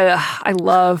next one, I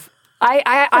love.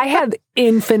 I have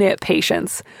infinite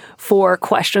patience for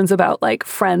questions about like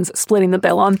friends splitting the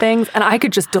bill on things, and I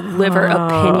could just deliver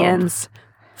opinions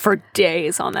for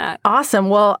days on that. Awesome.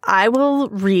 Well, I will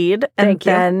read, and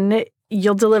then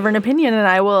you'll deliver an opinion, and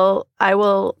I will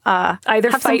either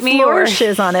have fight some me or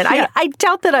flourishes on it. Yeah. I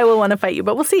doubt that I will want to fight you,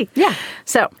 but we'll see. Yeah.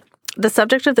 So the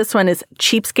subject of this one is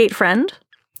cheapskate friend.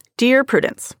 Dear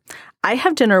Prudence, I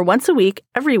have dinner once a week,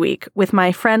 every week, with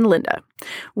my friend Linda.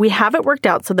 We have it worked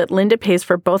out so that Linda pays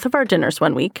for both of our dinners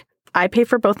one week, I pay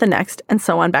for both the next, and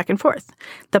so on back and forth.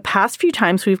 The past few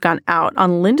times we've gone out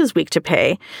on Linda's week to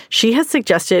pay, she has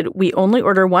suggested we only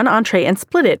order one entree and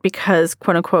split it because,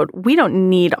 quote unquote, we don't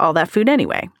need all that food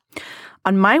anyway.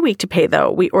 On my week to pay,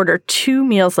 though, we order 2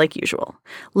 meals like usual.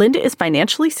 Linda is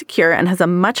financially secure and has a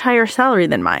much higher salary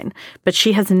than mine, but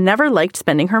she has never liked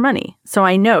spending her money, so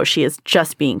I know she is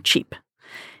just being cheap.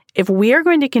 If we are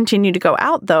going to continue to go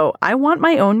out, though, I want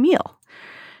my own meal.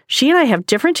 She and I have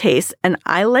different tastes, and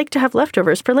I like to have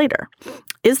leftovers for later.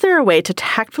 Is there a way to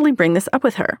tactfully bring this up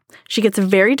with her? She gets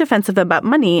very defensive about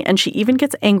money, and she even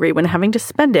gets angry when having to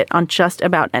spend it on just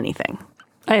about anything.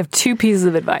 I have 2 pieces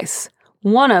of advice.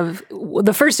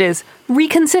 The first is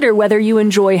reconsider whether you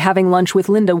enjoy having lunch with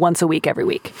Linda once a week, every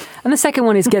week. And the second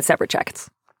one is get separate checks.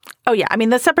 Oh, yeah. I mean,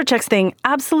 the separate checks thing,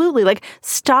 absolutely. Like,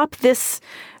 stop this.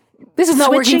 This is not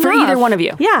working for either one of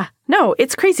you. Yeah. No,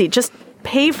 it's crazy. Just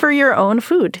pay for your own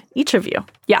food, each of you.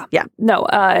 Yeah. Yeah. No,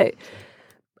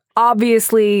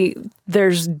 obviously,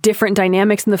 there's different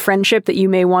dynamics in the friendship that you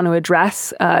may want to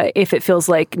address if it feels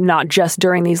like not just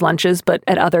during these lunches, but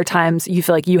at other times you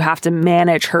feel like you have to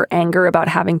manage her anger about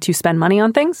having to spend money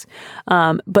on things.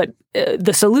 But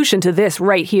the solution to this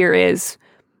right here is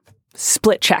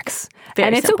split checks.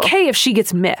 Very it's simple. okay if she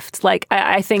gets miffed. Like,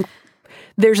 I think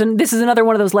this is another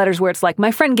one of those letters where it's like,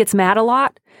 my friend gets mad a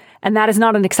lot, and that is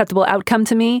not an acceptable outcome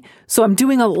to me. So I'm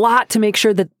doing a lot to make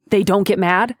sure that they don't get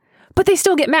mad. But they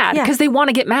still get mad because they want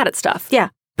to get mad at stuff. Yeah.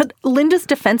 But Linda's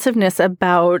defensiveness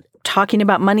about talking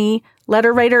about money,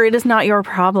 letter writer, it is not your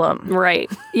problem.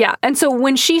 Right. Yeah. And so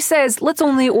when she says, let's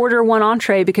only order one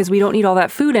entree because we don't need all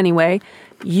that food anyway,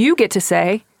 you get to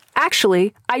say,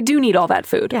 actually, I do need all that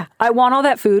food. Yeah. I want all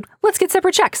that food. Let's get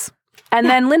separate checks. And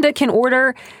then Linda can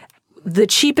order the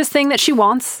cheapest thing that she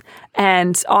wants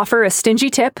and offer a stingy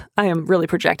tip. I am really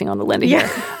projecting onto Linda here.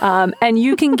 And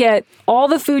you can get all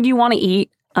the food you want to eat.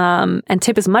 And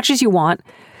tip as much as you want.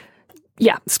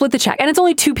 Yeah, split the check. And it's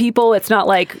only 2 people. It's not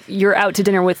like you're out to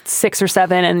dinner with 6 or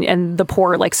 7 and the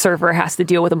poor like server has to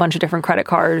deal with a bunch of different credit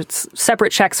cards.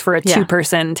 Separate checks for a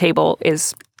 2-person table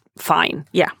is fine.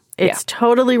 Yeah. It's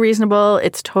totally reasonable.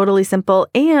 It's totally simple.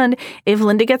 And if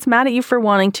Linda gets mad at you for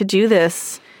wanting to do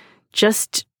this,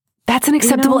 just... That's an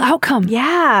acceptable outcome.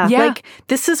 Yeah. Yeah. Like,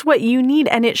 this is what you need,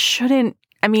 and it shouldn't...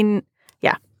 I mean,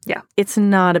 yeah. It's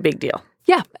not a big deal.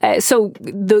 Yeah. So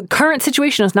the current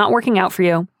situation is not working out for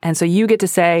you. And so you get to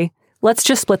say, let's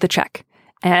just split the check.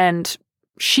 And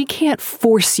she can't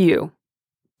force you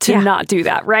to not do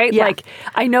that, right? Yeah. Like,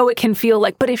 I know it can feel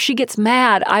like, but if she gets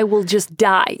mad, I will just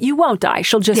die. You won't die.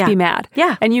 She'll just be mad.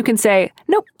 Yeah. And you can say,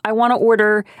 nope, I want to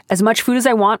order as much food as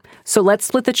I want. So let's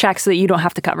split the check so that you don't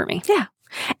have to cover me. Yeah.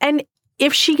 And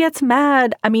if she gets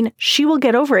mad, I mean, she will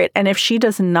get over it. And if she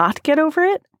does not get over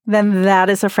it, then that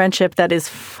is a friendship that is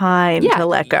fine to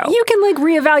let go. You can like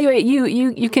reevaluate.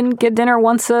 You can get dinner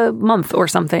once a month or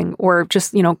something, or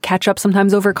just, catch up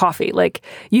sometimes over coffee. Like,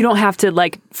 you don't have to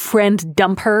like friend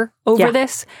dump her over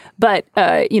this. But,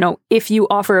 if you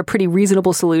offer a pretty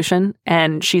reasonable solution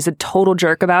and she's a total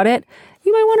jerk about it,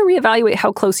 you might want to reevaluate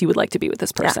how close you would like to be with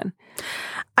this person. Yeah.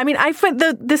 I mean, I find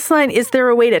this line, is there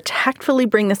a way to tactfully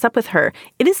bring this up with her?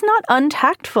 It is not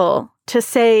untactful to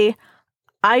say,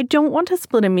 I don't want to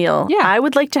split a meal. Yeah. I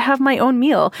would like to have my own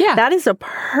meal. Yeah. That is a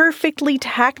perfectly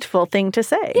tactful thing to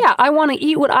say. Yeah, I want to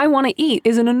eat what I want to eat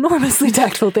is an enormously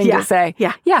tactful thing to say.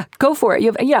 Yeah. Yeah, go for it.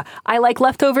 I like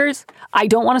leftovers. I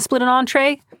don't want to split an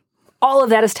entree. All of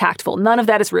that is tactful. None of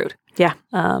that is rude. Yeah.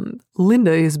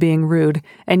 Linda is being rude,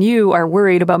 and you are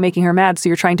worried about making her mad, so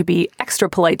you're trying to be extra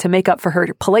polite to make up for her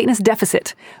politeness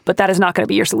deficit, but that is not going to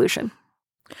be your solution.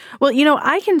 Well,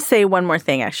 I can say one more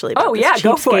thing actually about this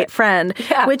go for cheapskate it. friend,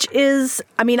 which is,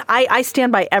 I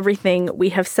stand by everything we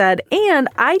have said, and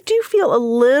I do feel a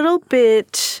little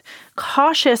bit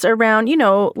cautious around,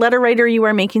 letter writer, you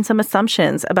are making some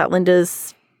assumptions about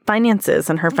Linda's finances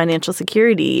and her financial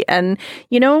security. And,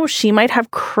 she might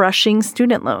have crushing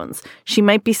student loans. She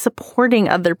might be supporting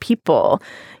other people.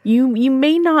 You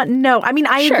may not know.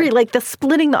 I agree. Like the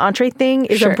splitting the entree thing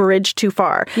is a bridge too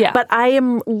far. Yeah. But I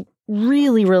am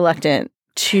really reluctant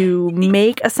to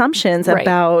make assumptions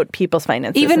about people's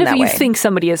finances. Even in if that you way. think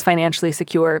somebody is financially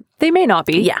secure, they may not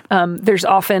be. Yeah. There's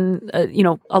often,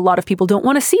 a lot of people don't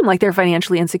want to seem like they're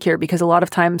financially insecure because a lot of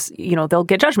times, they'll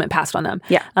get judgment passed on them.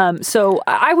 Yeah. So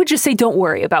I would just say don't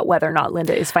worry about whether or not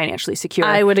Linda is financially secure.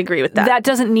 I would agree with that. That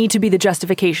doesn't need to be the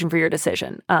justification for your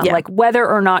decision. Like whether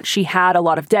or not she had a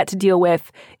lot of debt to deal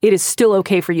with, it is still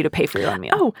okay for you to pay for your own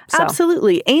meal. Oh,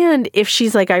 absolutely. And if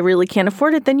she's like, I really can't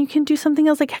afford it, then you can do something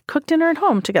else like cook dinner at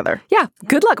home together. Yeah.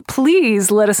 Good luck. Please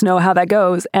let us know how that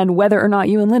goes and whether or not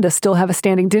you and Linda still have a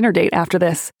standing dinner date after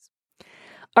this.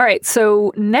 All right.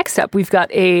 So next up, we've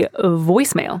got a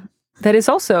voicemail that is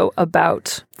also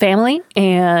about family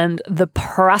and the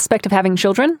prospect of having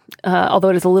children, although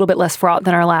it is a little bit less fraught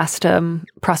than our last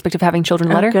prospect of having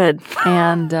children letter. Good.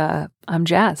 And I'm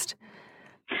jazzed.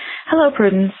 Hello,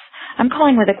 Prudence. I'm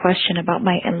calling with a question about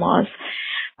my in-laws.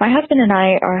 My husband and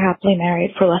I are happily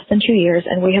married for less than 2 years,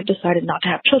 and we have decided not to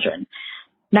have children.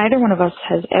 Neither one of us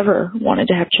has ever wanted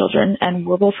to have children, and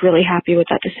we're both really happy with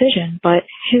that decision, but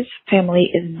his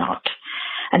family is not.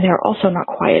 And they're also not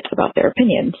quiet about their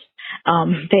opinions.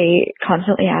 They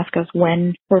constantly ask us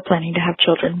when we're planning to have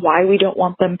children, why we don't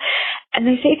want them. And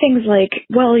they say things like,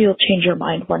 well, you'll change your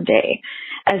mind one day,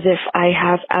 as if I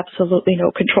have absolutely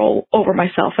no control over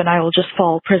myself and I will just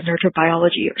fall prisoner to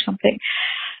biology or something.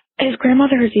 His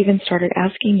grandmother has even started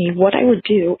asking me what I would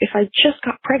do if I just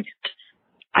got pregnant.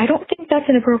 I don't think that's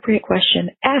an appropriate question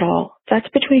at all. That's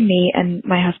between me and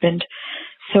my husband.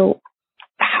 So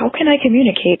how can I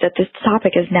communicate that this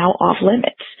topic is now off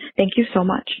limits? Thank you so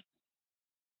much.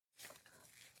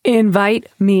 Invite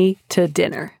me to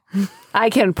dinner.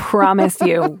 I can promise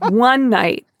you one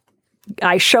night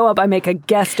I show up, I make a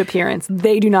guest appearance.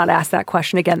 They do not ask that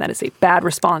question again. That is a bad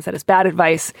response. That is bad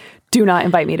advice. Do not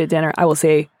invite me to dinner. I will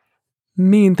say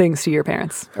mean things to your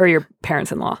parents or your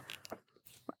parents-in-law.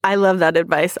 I love that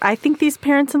advice. I think these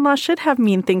parents-in-law should have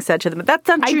mean things said to them. That's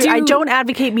not true. I don't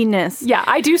advocate meanness. Yeah,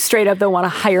 I do straight up, though, want to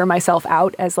hire myself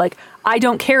out as like, I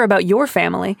don't care about your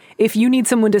family. If you need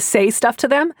someone to say stuff to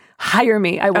them, hire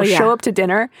me. I will show up to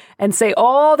dinner and say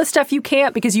all the stuff you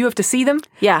can't because you have to see them.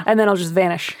 Yeah. And then I'll just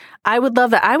vanish. I would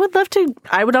love that. I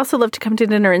would also love to come to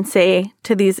dinner and say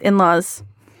to these in-laws,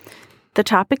 the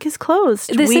topic is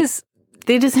closed.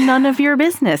 It is none of your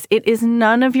business. It is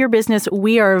none of your business.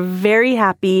 We are very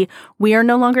happy. We are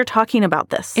no longer talking about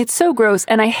this. It's so gross.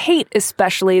 And I hate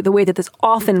especially the way that this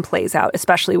often plays out,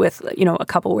 especially with, a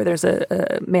couple where there's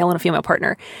a male and a female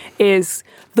partner, is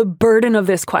the burden of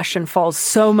this question falls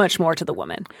so much more to the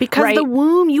woman. Because the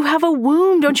womb, you have a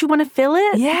womb. Don't you want to fill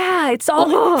it? Yeah, it's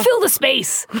all fill the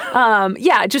space.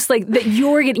 Just like that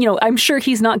you're getting, I'm sure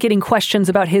he's not getting questions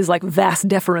about his like vas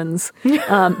deferens,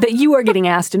 that you are getting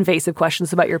asked invasive questions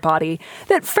about your body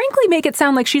that frankly make it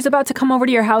sound like she's about to come over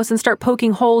to your house and start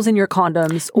poking holes in your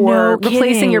condoms or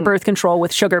replacing your birth control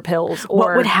with sugar pills. Or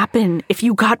what would happen if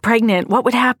you got pregnant? What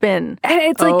would happen? And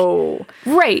it's like,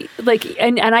 right. Like,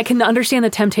 and I can understand the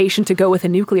temptation to go with a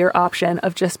nuclear option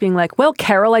of just being like, well,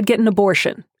 Carol, I'd get an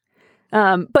abortion.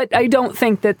 But I don't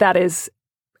think that is,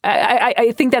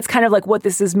 I think that's kind of like what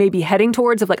this is maybe heading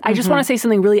towards of like, I just want to say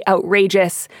something really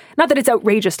outrageous. Not that it's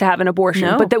outrageous to have an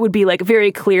abortion, but that would be like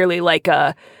very clearly like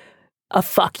a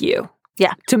fuck you.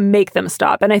 Yeah. To make them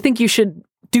stop. And I think you should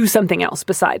do something else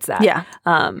besides that. Yeah.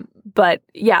 But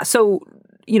yeah, so,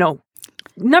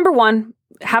 number one,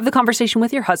 have the conversation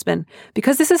with your husband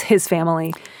because this is his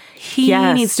family. He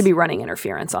needs to be running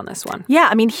interference on this one. Yeah.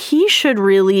 I mean, he should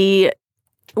really,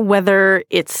 whether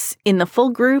it's in the full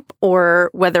group or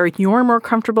whether you're more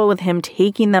comfortable with him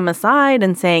taking them aside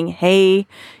and saying, hey,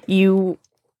 you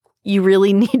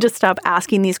really need to stop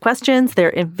asking these questions. They're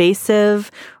invasive.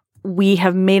 We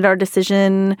have made our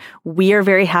decision. We are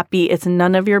very happy. It's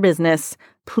none of your business.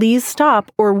 Please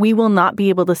stop or we will not be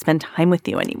able to spend time with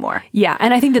you anymore. Yeah.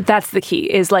 And I think that that's the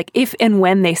key is like if and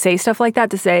when they say stuff like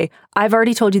that to say, I've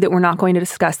already told you that we're not going to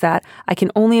discuss that. I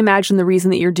can only imagine the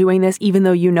reason that you're doing this, even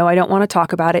though I don't want to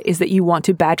talk about it, is that you want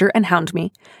to badger and hound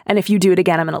me. And if you do it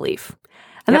again, I'm going to leave.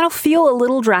 And that'll feel a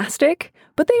little drastic,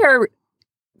 but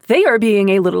they are being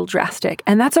a little drastic.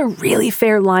 And that's a really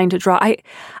fair line to draw.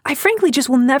 I frankly just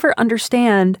will never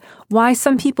understand why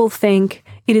some people think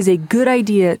it is a good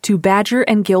idea to badger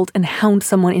and guilt and hound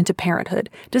someone into parenthood.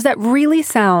 Does that really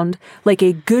sound like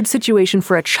a good situation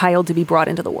for a child to be brought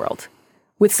into the world?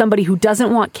 With somebody who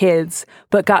doesn't want kids,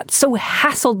 but got so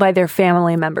hassled by their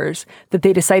family members that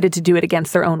they decided to do it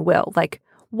against their own will. Like,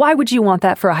 why would you want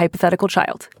that for a hypothetical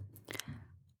child?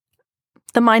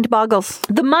 The mind boggles.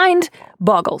 The mind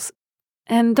boggles.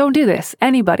 And don't do this.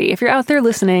 Anybody, if you're out there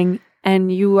listening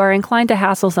and you are inclined to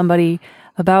hassle somebody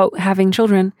about having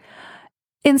children,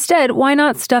 instead, why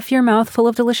not stuff your mouth full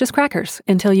of delicious crackers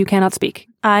until you cannot speak?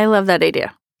 I love that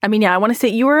idea. I mean, yeah, I want to say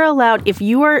you are allowed, if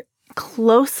you are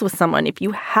close with someone, if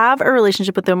you have a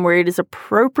relationship with them where it is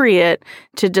appropriate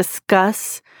to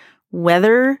discuss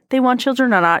whether they want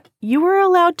children or not, you are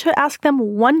allowed to ask them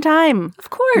one time. Of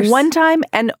course. One time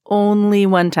and only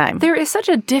one time. There is such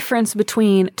a difference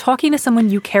between talking to someone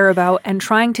you care about and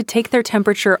trying to take their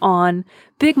temperature on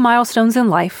big milestones in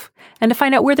life and to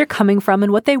find out where they're coming from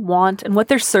and what they want and what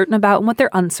they're certain about and what they're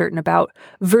uncertain about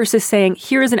versus saying,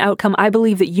 here is an outcome I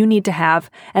believe that you need to have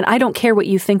and I don't care what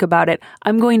you think about it.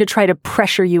 I'm going to try to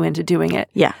pressure you into doing it.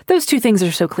 Yeah. Those two things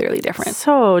are so clearly different.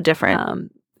 So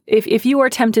different. If you are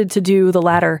tempted to do the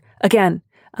latter, again,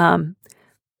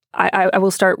 I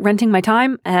will start renting my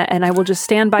time and I will just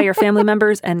stand by your family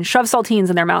members and shove saltines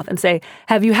in their mouth and say,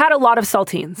 have you had a lot of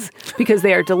saltines? Because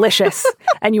they are delicious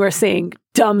and you are saying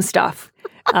dumb stuff.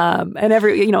 And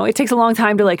it takes a long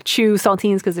time to like chew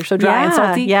saltines because they're so dry and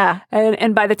salty. Yeah.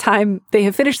 And by the time they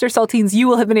have finished their saltines, you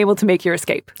will have been able to make your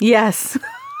escape. Yes.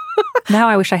 Now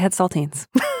I wish I had saltines.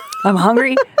 I'm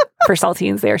hungry for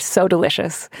saltines. They are so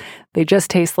delicious. They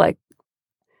just taste like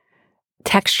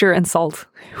texture and salt,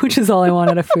 which is all I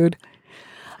want out of food.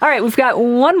 All right, we've got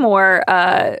one more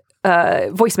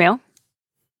voicemail.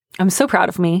 I'm so proud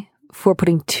of me for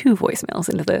putting 2 voicemails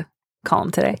into the column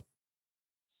today.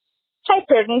 Hi,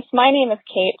 Prudence. My name is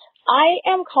Kate.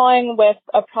 I am calling with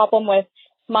a problem with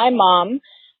my mom.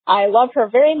 I love her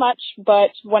very much,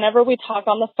 but whenever we talk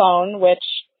on the phone, which,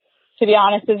 to be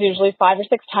honest, is usually 5 or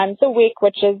 6 times a week,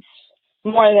 which is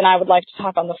more than I would like to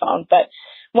talk on the phone. But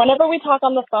whenever we talk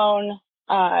on the phone,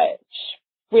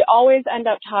 we always end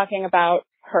up talking about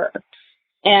her.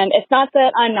 And it's not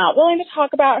that I'm not willing to talk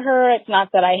about her. It's not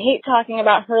that I hate talking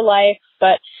about her life,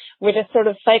 but we just sort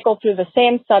of cycle through the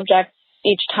same subjects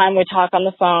each time we talk on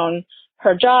the phone: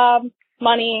 her job,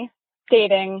 money,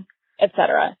 dating,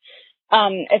 etc.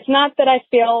 It's not that I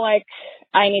feel like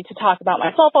I need to talk about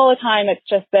myself all the time. It's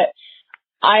just that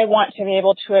I want to be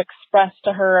able to express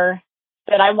to her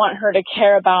that I want her to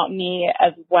care about me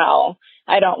as well.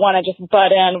 I don't want to just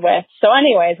butt in with, so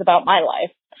anyways, about my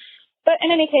life. But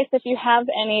in any case, if you have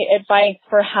any advice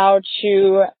for how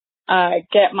to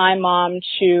get my mom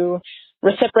to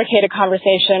reciprocate a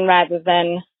conversation rather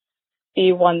than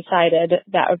be one-sided,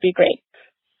 that would be great.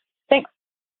 Thanks.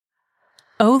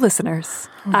 Oh, listeners,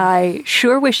 I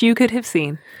sure wish you could have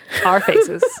seen our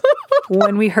faces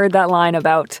when we heard that line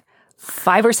about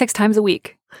 5 or 6 times a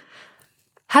week.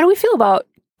 How do we feel about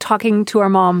talking to our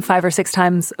mom 5 or 6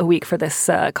 times a week for this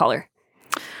caller?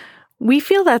 We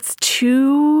feel that's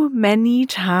too many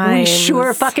times. We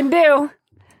sure fucking do.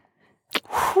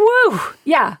 Whew.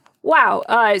 Yeah. Wow.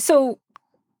 So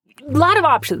a lot of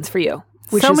options for you.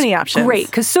 Which so is many options. Great,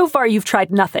 because so far you've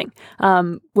tried nothing,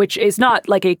 which is not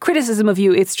like a criticism of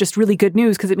you. It's just really good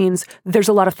news because it means there's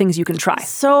a lot of things you can try.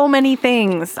 So many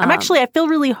things. I feel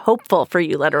really hopeful for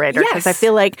you, letter writer, because I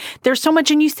feel like there's so much,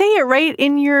 and you say it right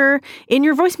in your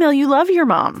voicemail. You love your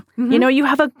mom. Mm-hmm. You know, you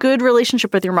have a good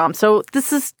relationship with your mom. So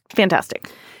this is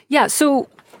fantastic. Yeah. So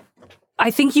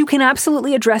I think you can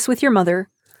absolutely address with your mother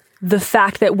the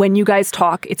fact that when you guys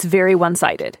talk, it's very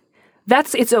one-sided.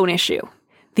 That's its own issue.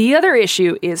 The other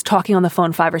issue is talking on the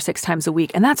phone 5 or 6 times a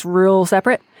week, and that's real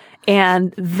separate.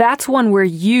 And that's one where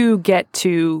you get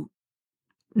to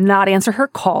not answer her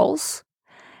calls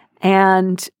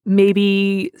and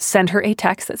maybe send her a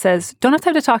text that says, don't have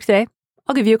time to talk today.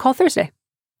 I'll give you a call Thursday.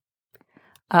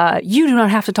 You do not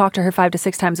have to talk to her 5 to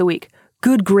 6 times a week.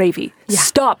 Good gravy. Yeah.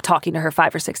 Stop talking to her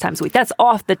 5 or 6 times a week. That's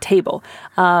off the table.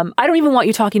 I don't even want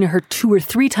you talking to her 2 or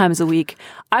 3 times a week.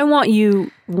 I want you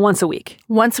once a week.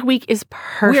 Once a week is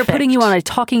perfect. We are putting you on a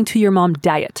talking to your mom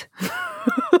diet.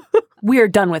 We are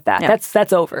done with that. Yeah.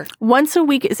 That's over. Once a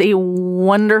week is a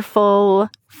wonderful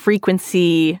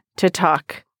frequency to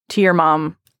talk to your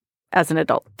mom as an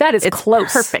adult. That is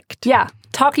close. Perfect. Yeah.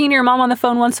 Talking to your mom on the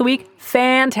phone once a week,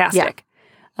 fantastic. Yeah.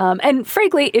 And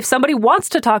frankly, if somebody wants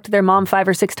to talk to their mom 5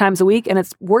 or 6 times a week and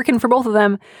it's working for both of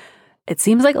them, it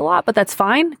seems like a lot, but that's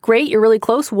fine. Great. You're really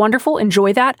close. Wonderful.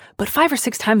 Enjoy that. But 5 or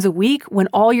 6 times a week when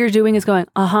all you're doing is going,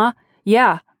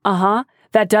 yeah,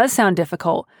 that does sound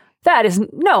difficult. That's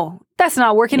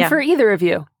not working for either of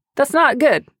you. That's not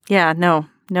good. Yeah, no,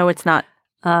 it's not.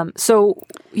 So,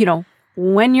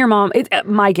 when your mom,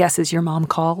 my guess is your mom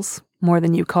calls more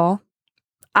than you call.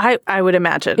 I would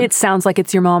imagine. It sounds like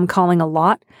it's your mom calling a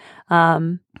lot.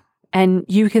 And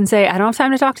you can say, I don't have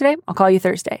time to talk today. I'll call you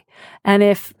Thursday. And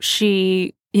if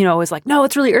she, is like, no,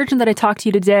 it's really urgent that I talk to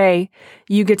you today,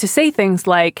 you get to say things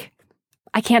like,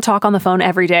 I can't talk on the phone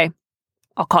every day.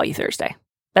 I'll call you Thursday.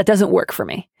 That doesn't work for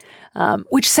me.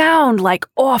 Which sound like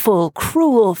awful,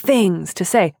 cruel things to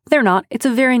say. They're not. It's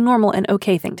a very normal and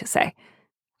okay thing to say.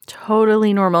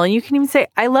 Totally normal. And you can even say,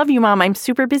 I love you, Mom. I'm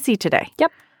super busy today.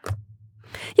 Yep.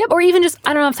 Or even just,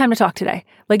 I don't have time to talk today.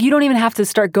 Like, you don't even have to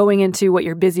start going into what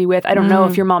you're busy with. I don't know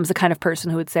if your mom's the kind of person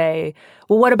who would say,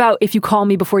 well, what about if you call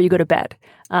me before you go to bed?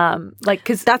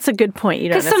 Because that's a good point.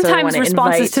 Because sometimes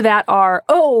responses to that are,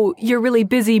 oh, you're really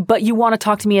busy, but you want to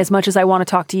talk to me as much as I want to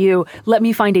talk to you. Let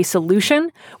me find a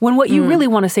solution. When what you really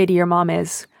want to say to your mom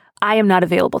is, I am not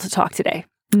available to talk today.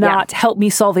 Not help me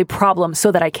solve a problem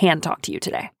so that I can talk to you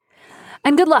today.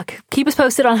 And good luck. Keep us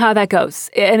posted on how that goes.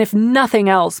 And if nothing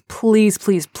else, please,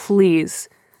 please, please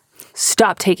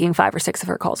stop taking 5 or 6 of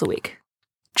her calls a week.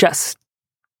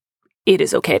 It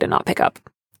is okay to not pick up.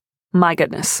 My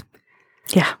goodness.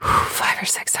 Yeah. 5 or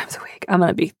 6 times a week. I'm going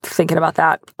to be thinking about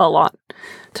that a lot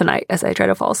tonight as I try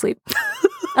to fall asleep.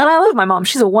 And I love my mom.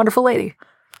 She's a wonderful lady.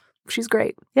 She's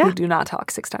great. Yeah. We do not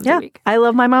talk 6 times a week. I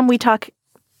love my mom. We talk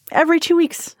every 2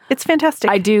 weeks. It's fantastic.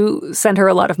 I do send her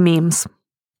a lot of memes.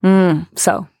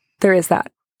 So there is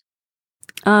that.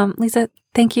 Lisa,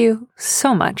 thank you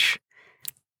so much.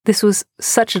 This was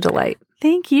such a delight.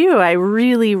 Thank you. I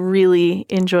really, really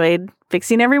enjoyed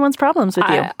fixing everyone's problems with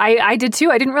you. I did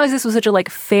too. I didn't realize this was such a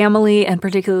family and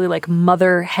particularly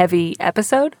mother heavy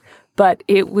episode, but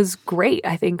it was great.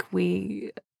 I think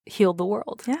we healed the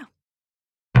world. Yeah.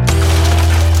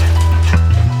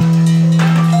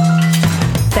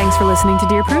 Thanks for listening to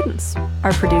Dear Prudence.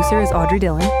 Our producer is Audrey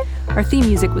Dillon. Our theme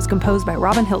music was composed by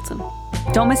Robin Hilton.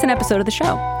 Don't miss an episode of the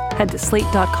show. Head to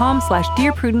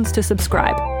slate.com/Dear Prudence to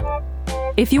subscribe.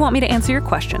 If you want me to answer your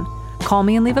question, call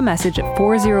me and leave a message at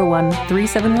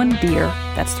 401-371-DEAR,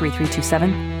 that's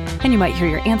 3327, and you might hear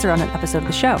your answer on an episode of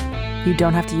the show. You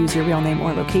don't have to use your real name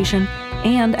or location,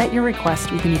 and at your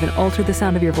request, we can even alter the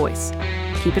sound of your voice.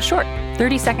 Keep it short,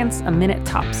 30 seconds, a minute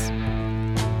tops.